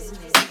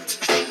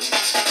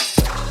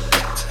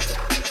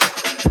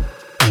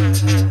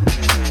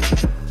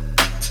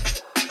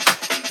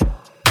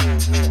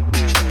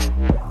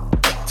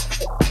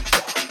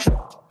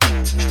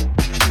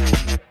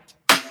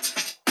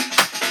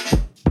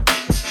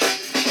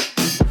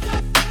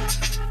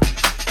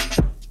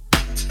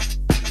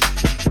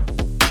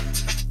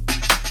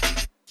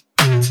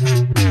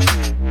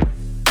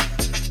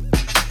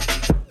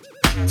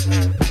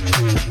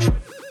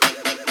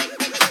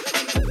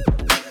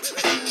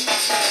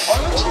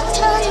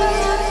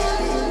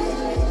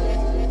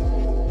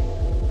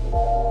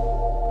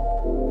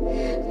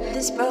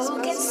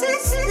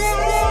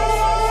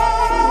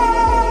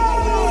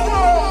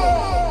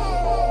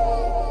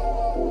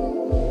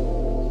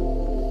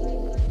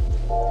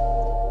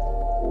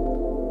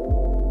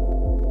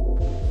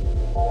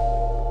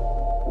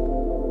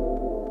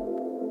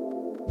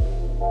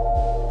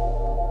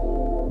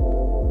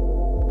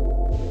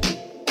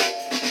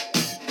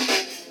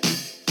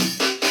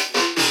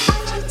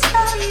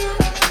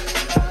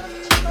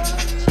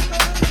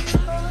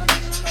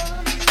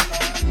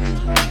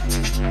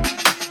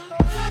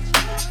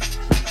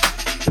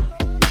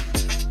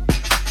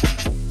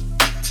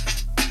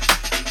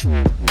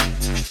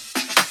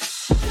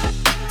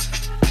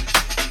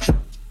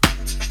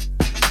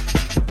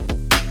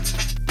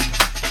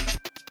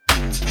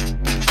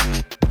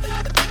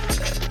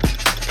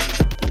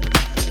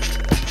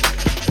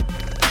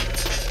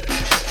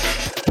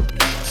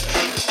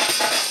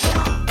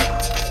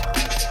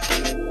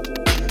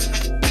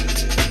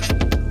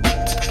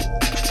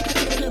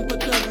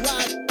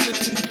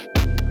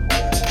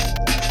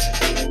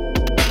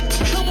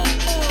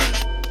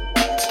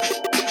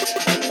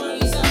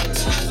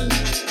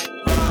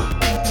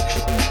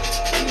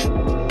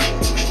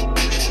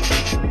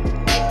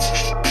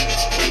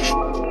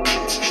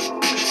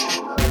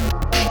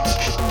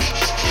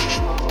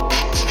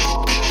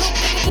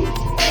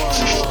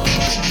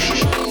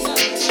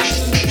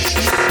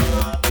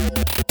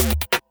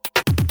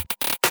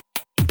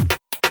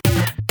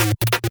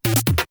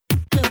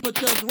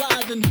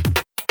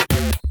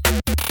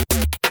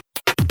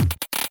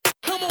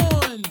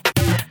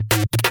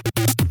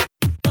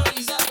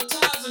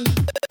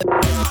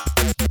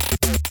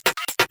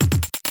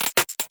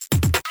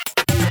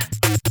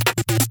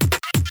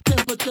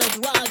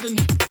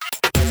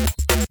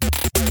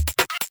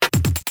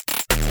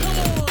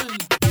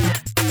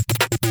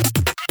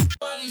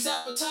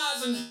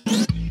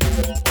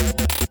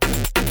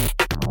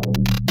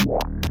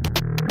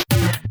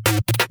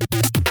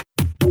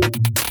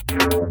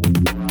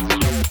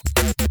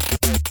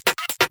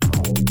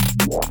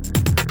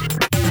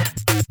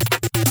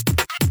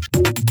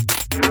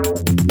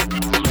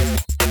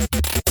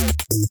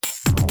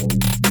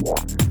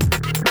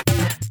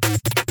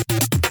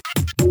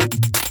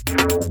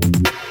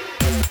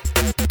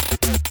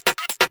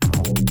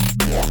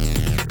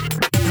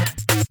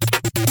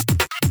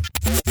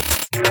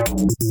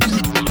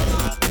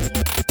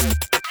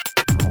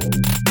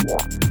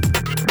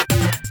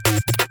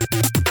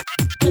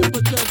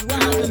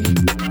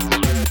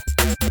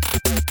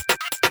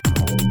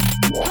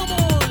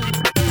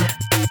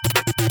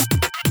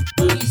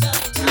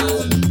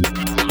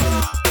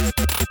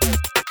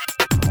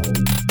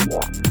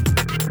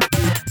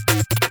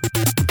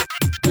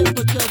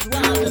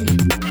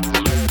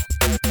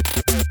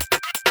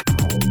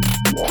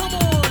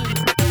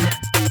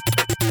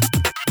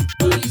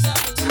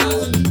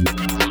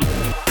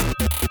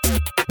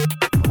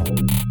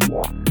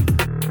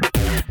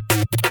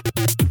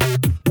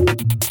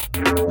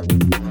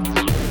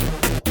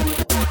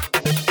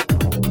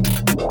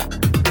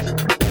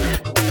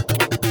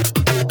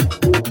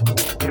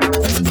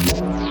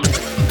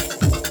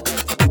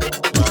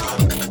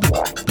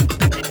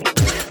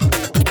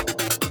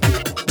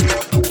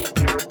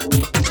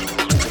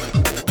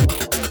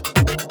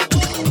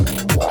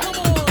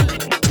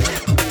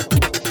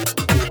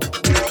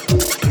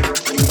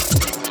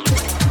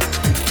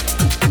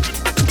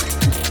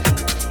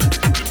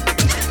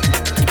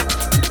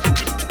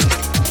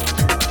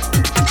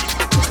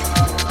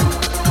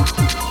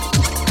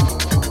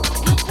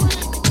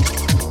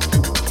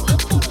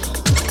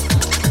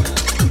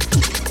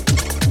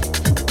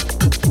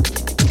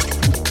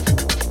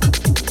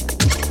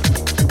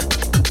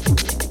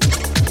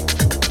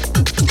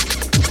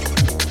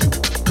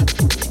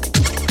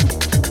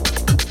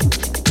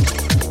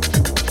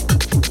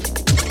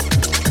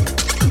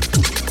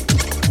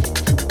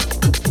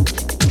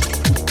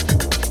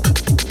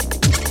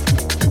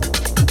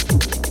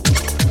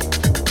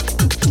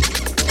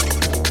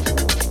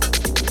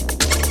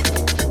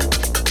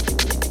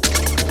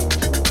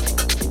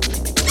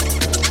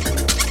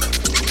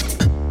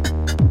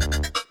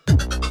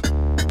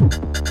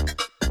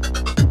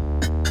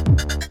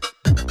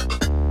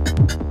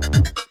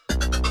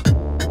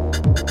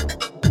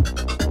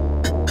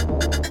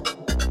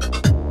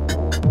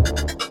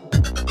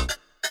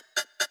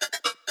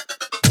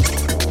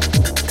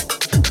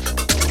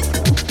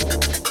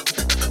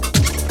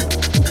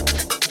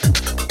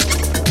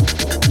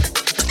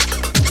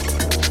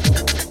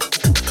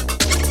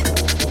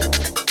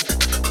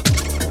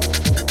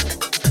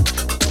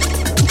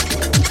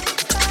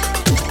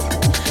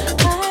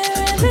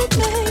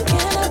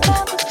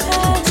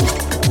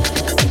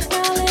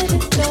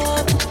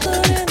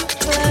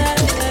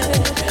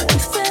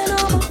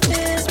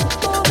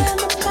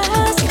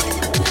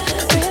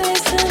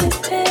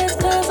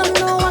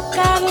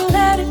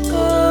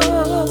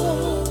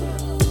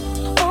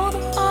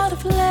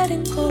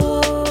 letting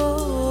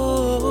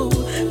go.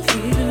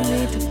 Freedom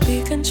need to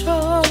be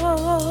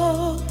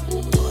controlled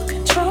or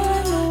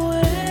controlling the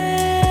way.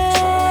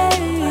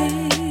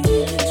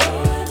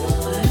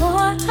 When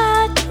more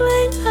I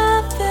cling, I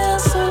feel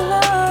so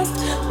lost.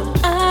 When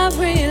I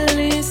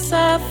release,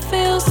 I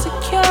feel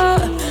secure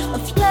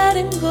of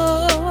letting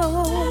go.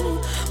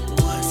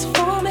 What's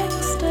forming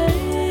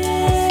stays.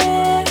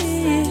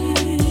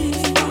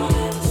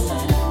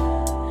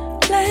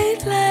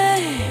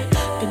 Lately,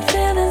 been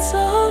feeling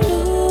so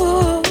new.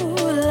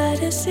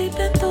 Light is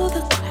seeping through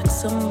the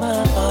cracks of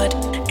my heart.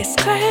 It's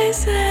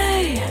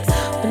crazy.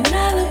 When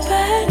I look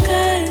back, I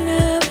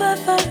never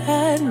thought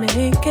I'd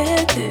make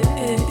it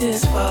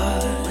this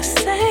far. What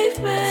saved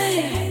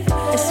me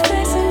is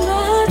facing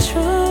the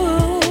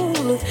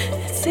truth.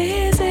 It's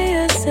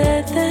easier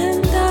said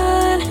than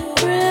done.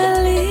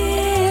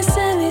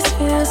 Releasing these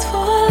fears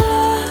for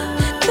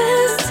love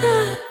this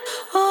time.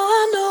 Oh,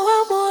 I know I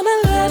wanna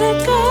let it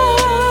go.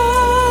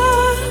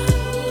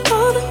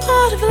 Oh, the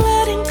art of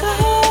letting go.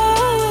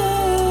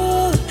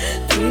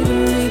 Freedom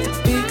need to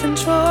be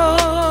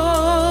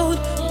controlled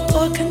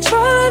or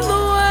controlling the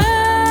way.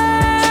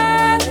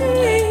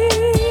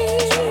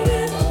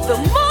 The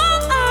more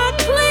I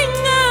cling,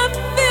 I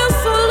feel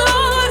so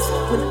lost.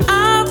 When I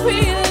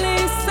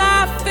release, I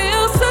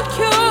feel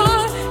secure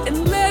in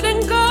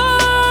letting go.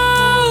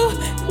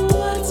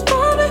 What's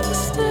forming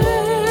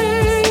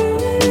stays.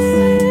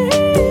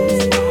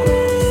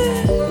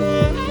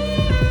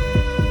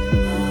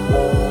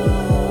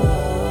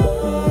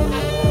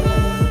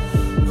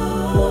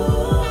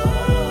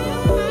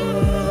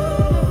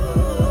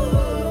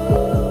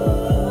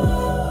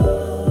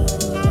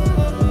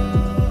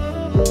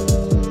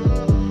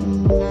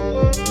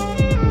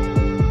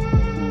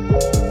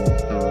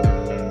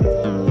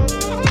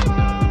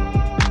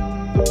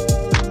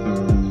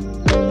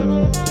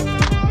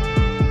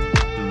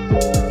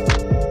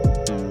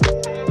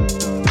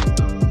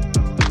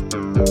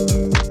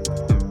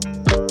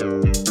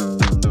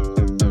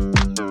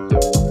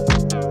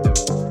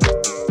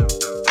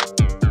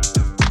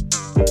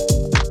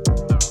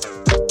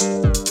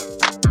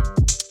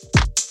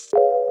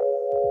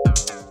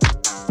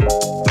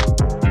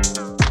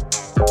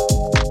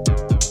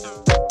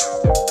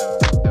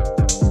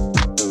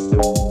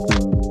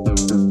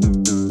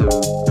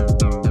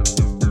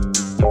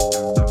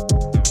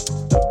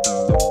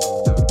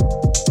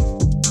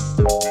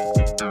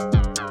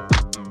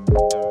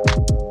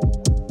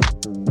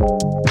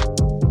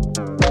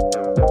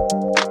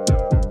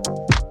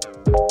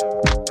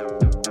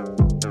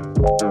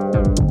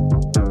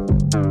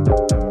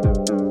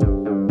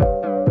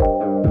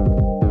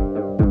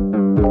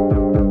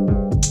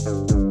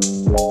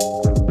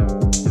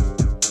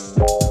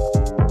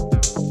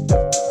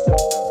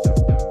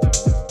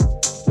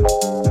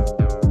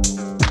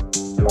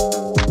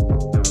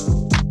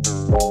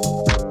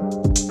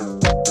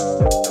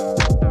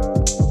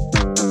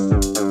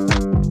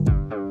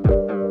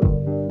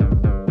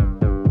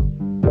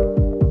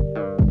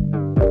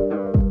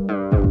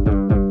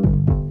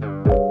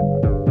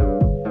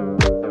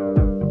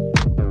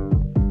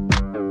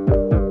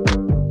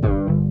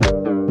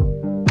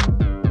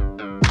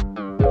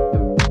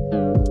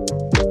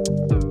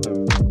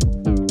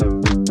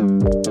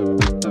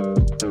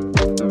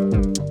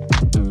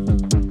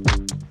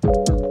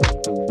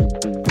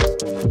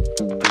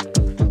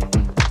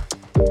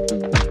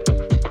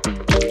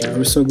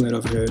 We're so glad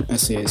over here at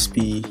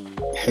SASB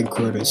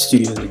headquarters,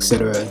 studios,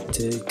 etc.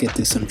 to get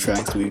through some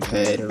tracks we've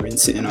had or been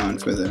sitting on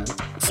for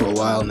a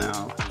while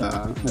now.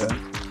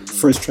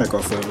 First track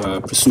off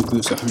of Pursuit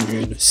Group's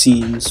 100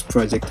 Scenes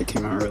project that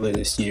came out earlier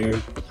this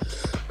year.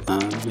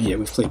 Yeah,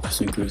 we've played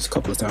Pursuit Groups a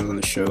couple of times on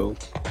the show,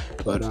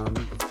 but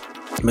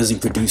amazing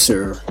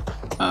producer,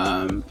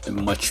 and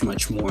much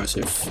more. So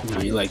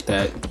if you like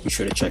that, be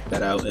sure to check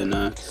that out. And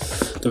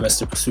the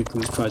rest of Pursuit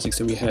Groups projects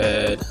that we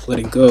had,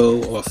 Letting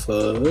Go off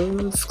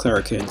of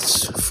Clara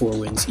Kent's Four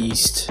Winds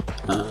East,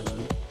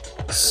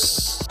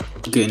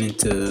 getting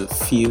into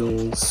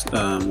Feels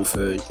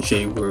with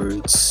J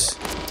Words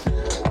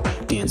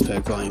Dance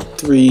Pack Volume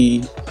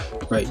 3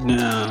 right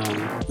now,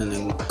 and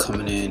then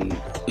coming in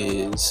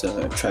is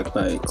a track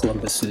by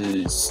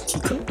Columbus's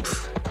Teacup,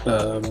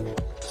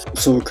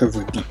 Soul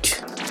Recovery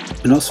Beat.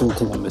 And also in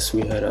Columbus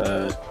we had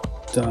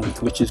Don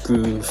with Witch's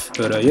Groove,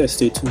 but yeah,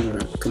 stay tuned, we're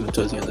coming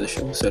towards the end of the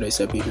show, so they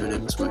said be here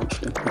and MSY.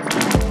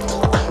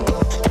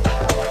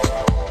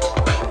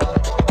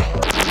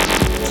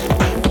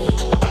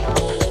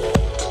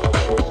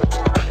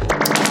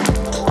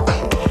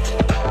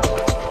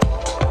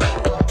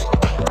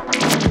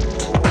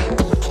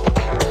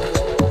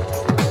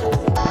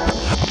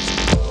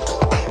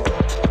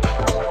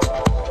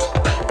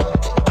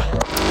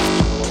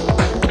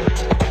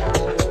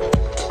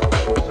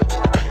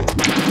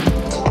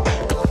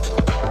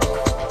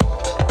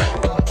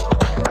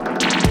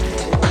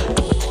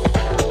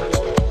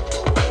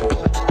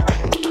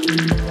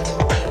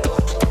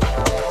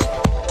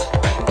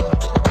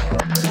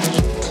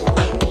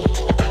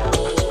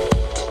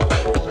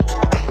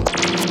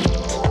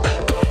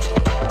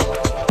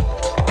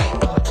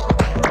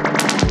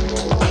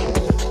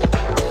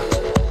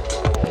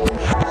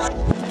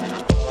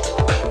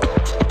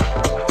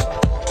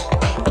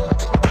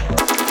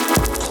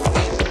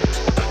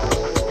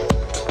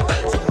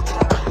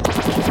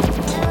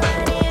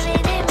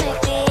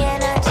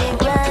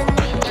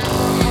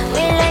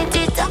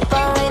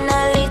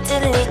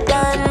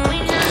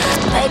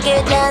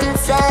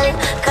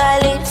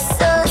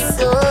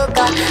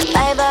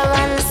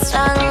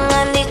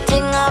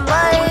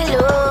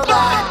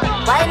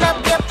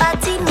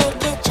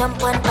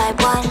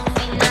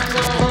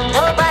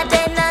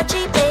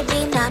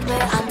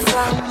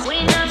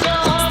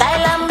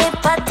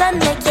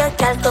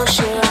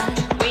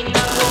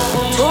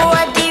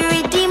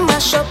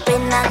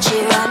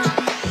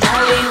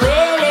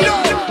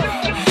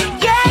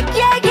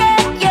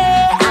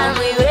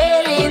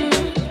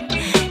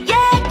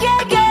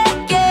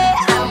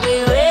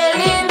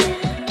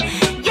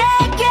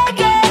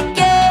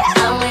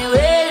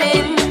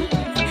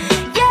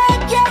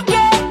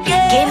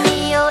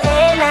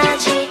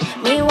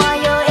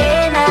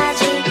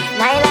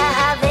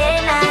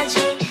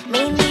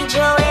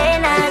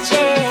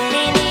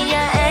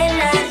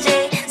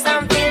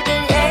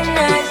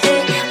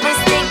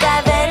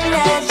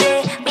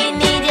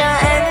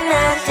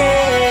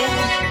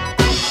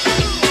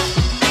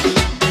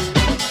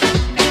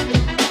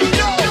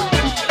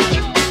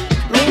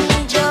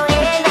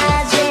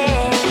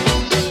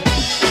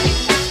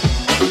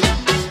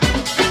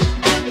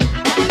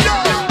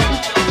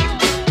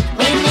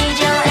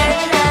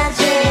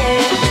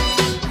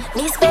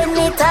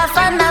 it off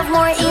and have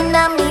more in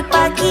a me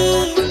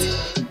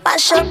pocket.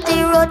 Mash up the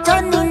road,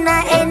 turn in a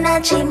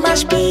energy,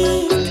 mash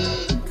beat.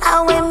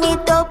 And when me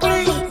double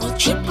it, me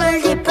triple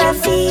the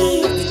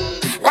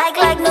profit.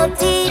 Like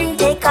nothing,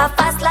 take off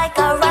fast like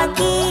a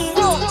rocket.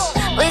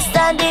 We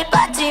start the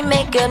party,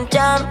 make them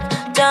jump,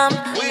 jump,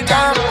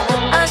 jump.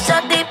 Mash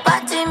up the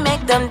party,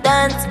 make them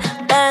dance,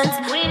 dance,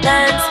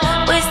 dance.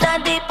 We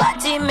start the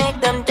party, make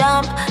them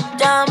jump,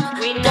 jump,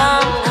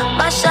 jump.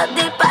 Mash up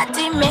the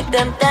party, make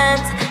them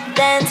dance,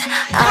 dance.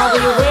 Are we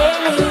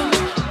wailing?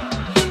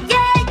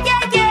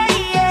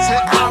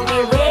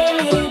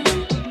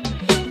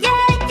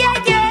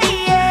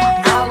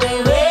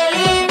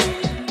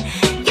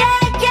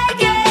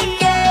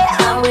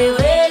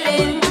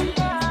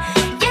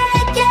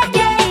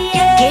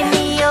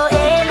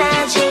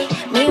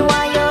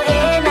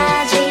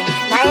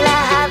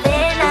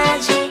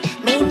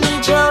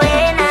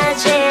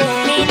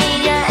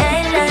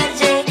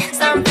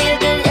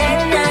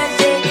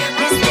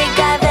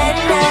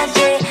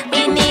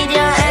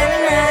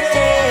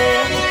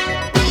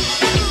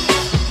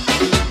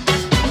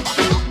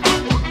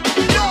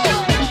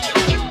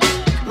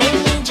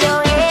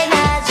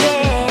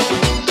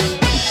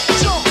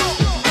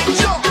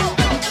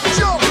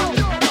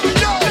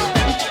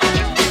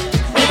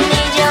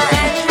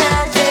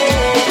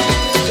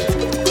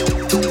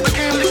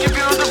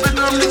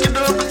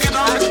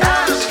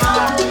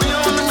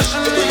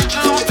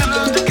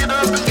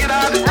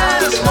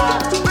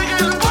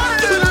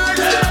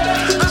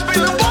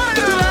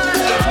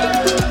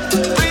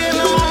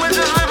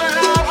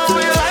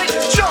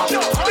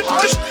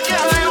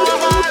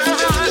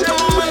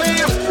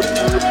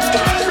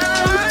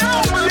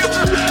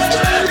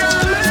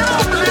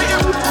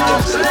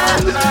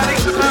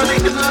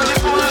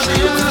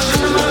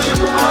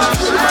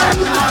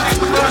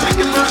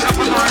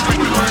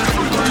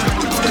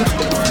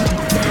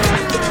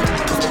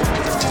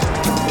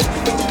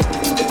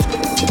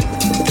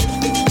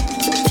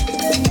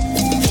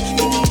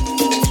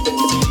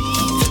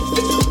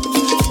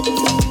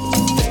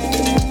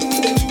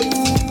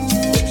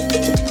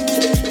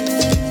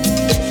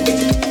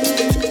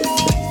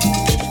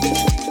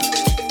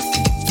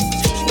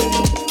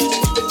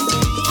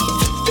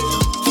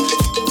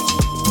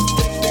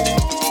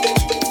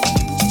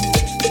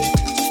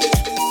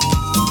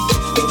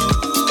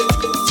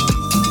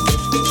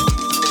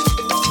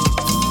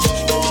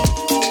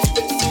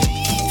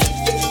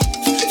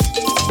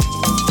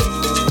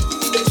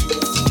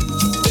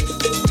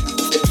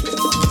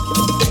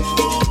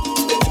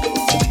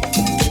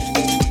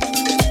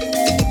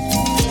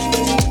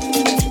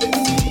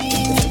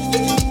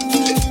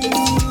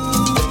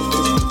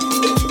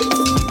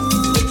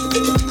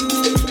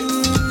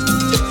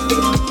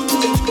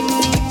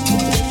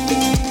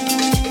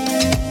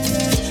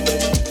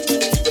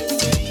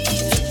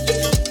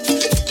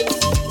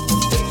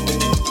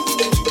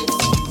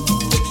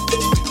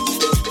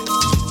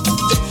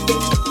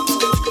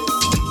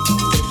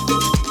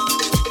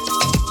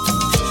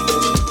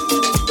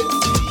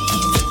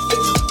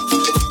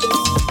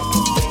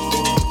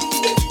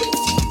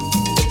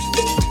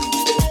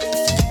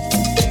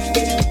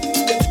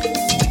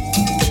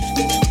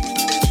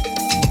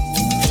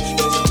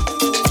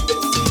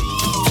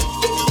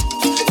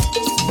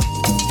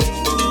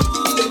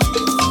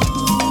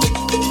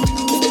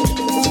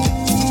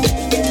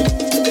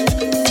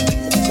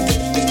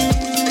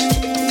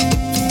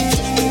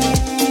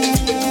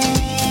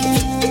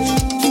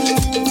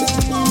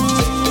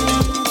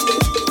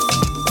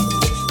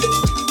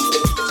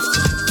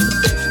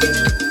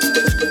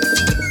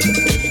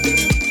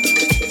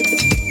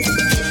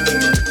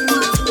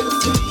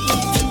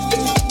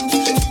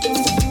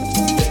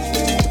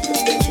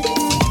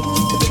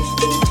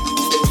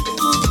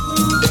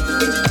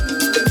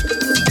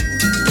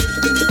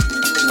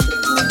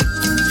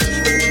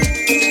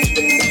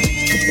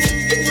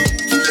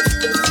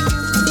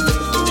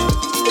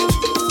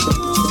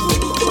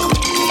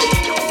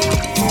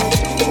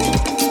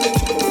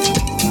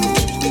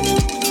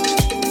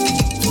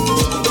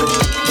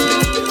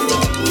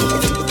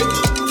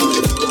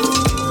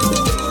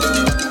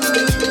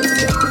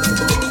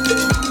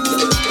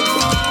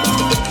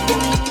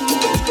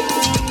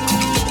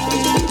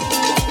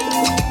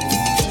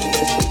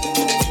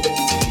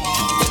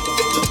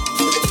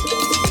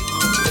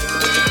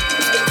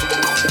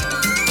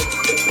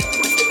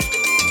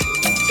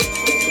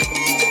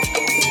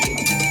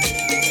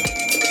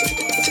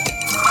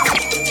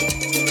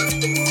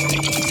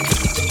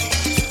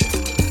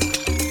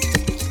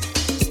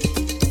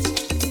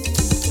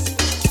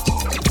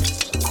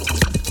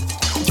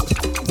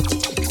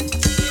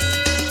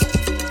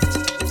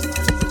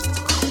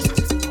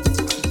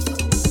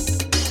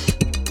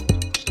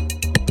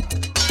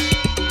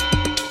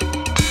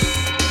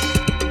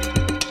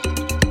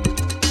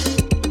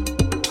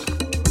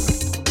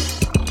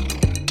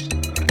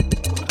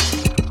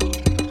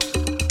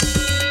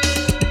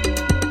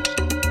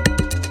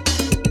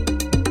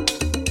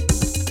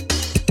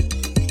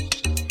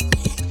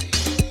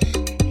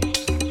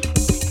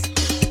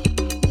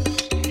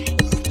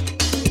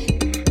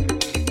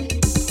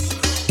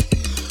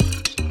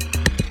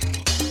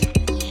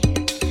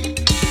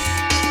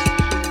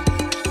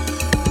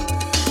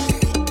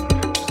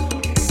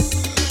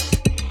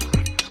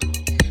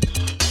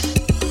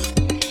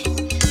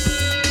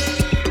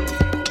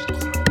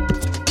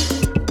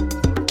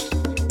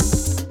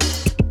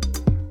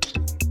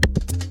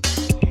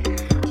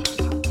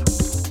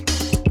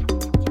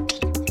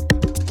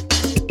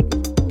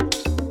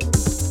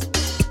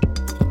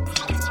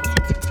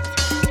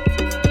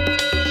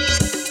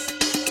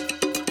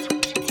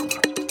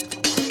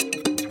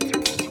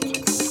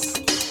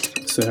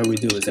 So how we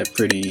do is that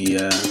pretty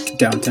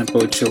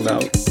down-tempo, chilled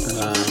out.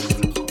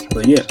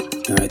 But yeah.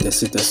 Alright,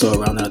 that's it. That's all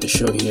rounding out the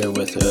show here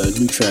with a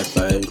new track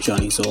by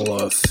Johnny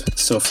Zoloff,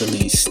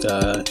 self-released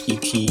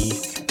EP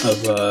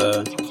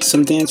of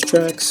some dance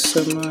tracks,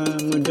 some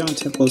more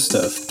down-tempo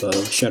stuff.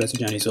 Shout out to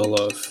Johnny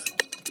Zoloff.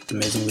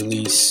 Amazing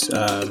release.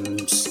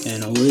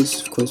 And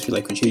always, of course, if you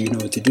like what you know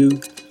what to do.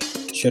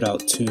 Shout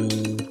out to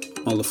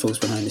all the folks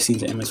behind the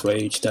scenes at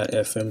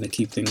MSYH.FM that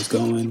keep things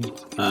going.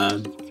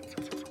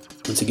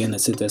 Once again,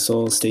 that's it. That's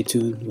all. Stay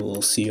tuned.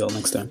 We'll see you all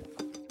next time.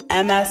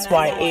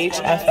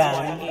 MSYH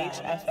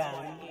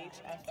FM.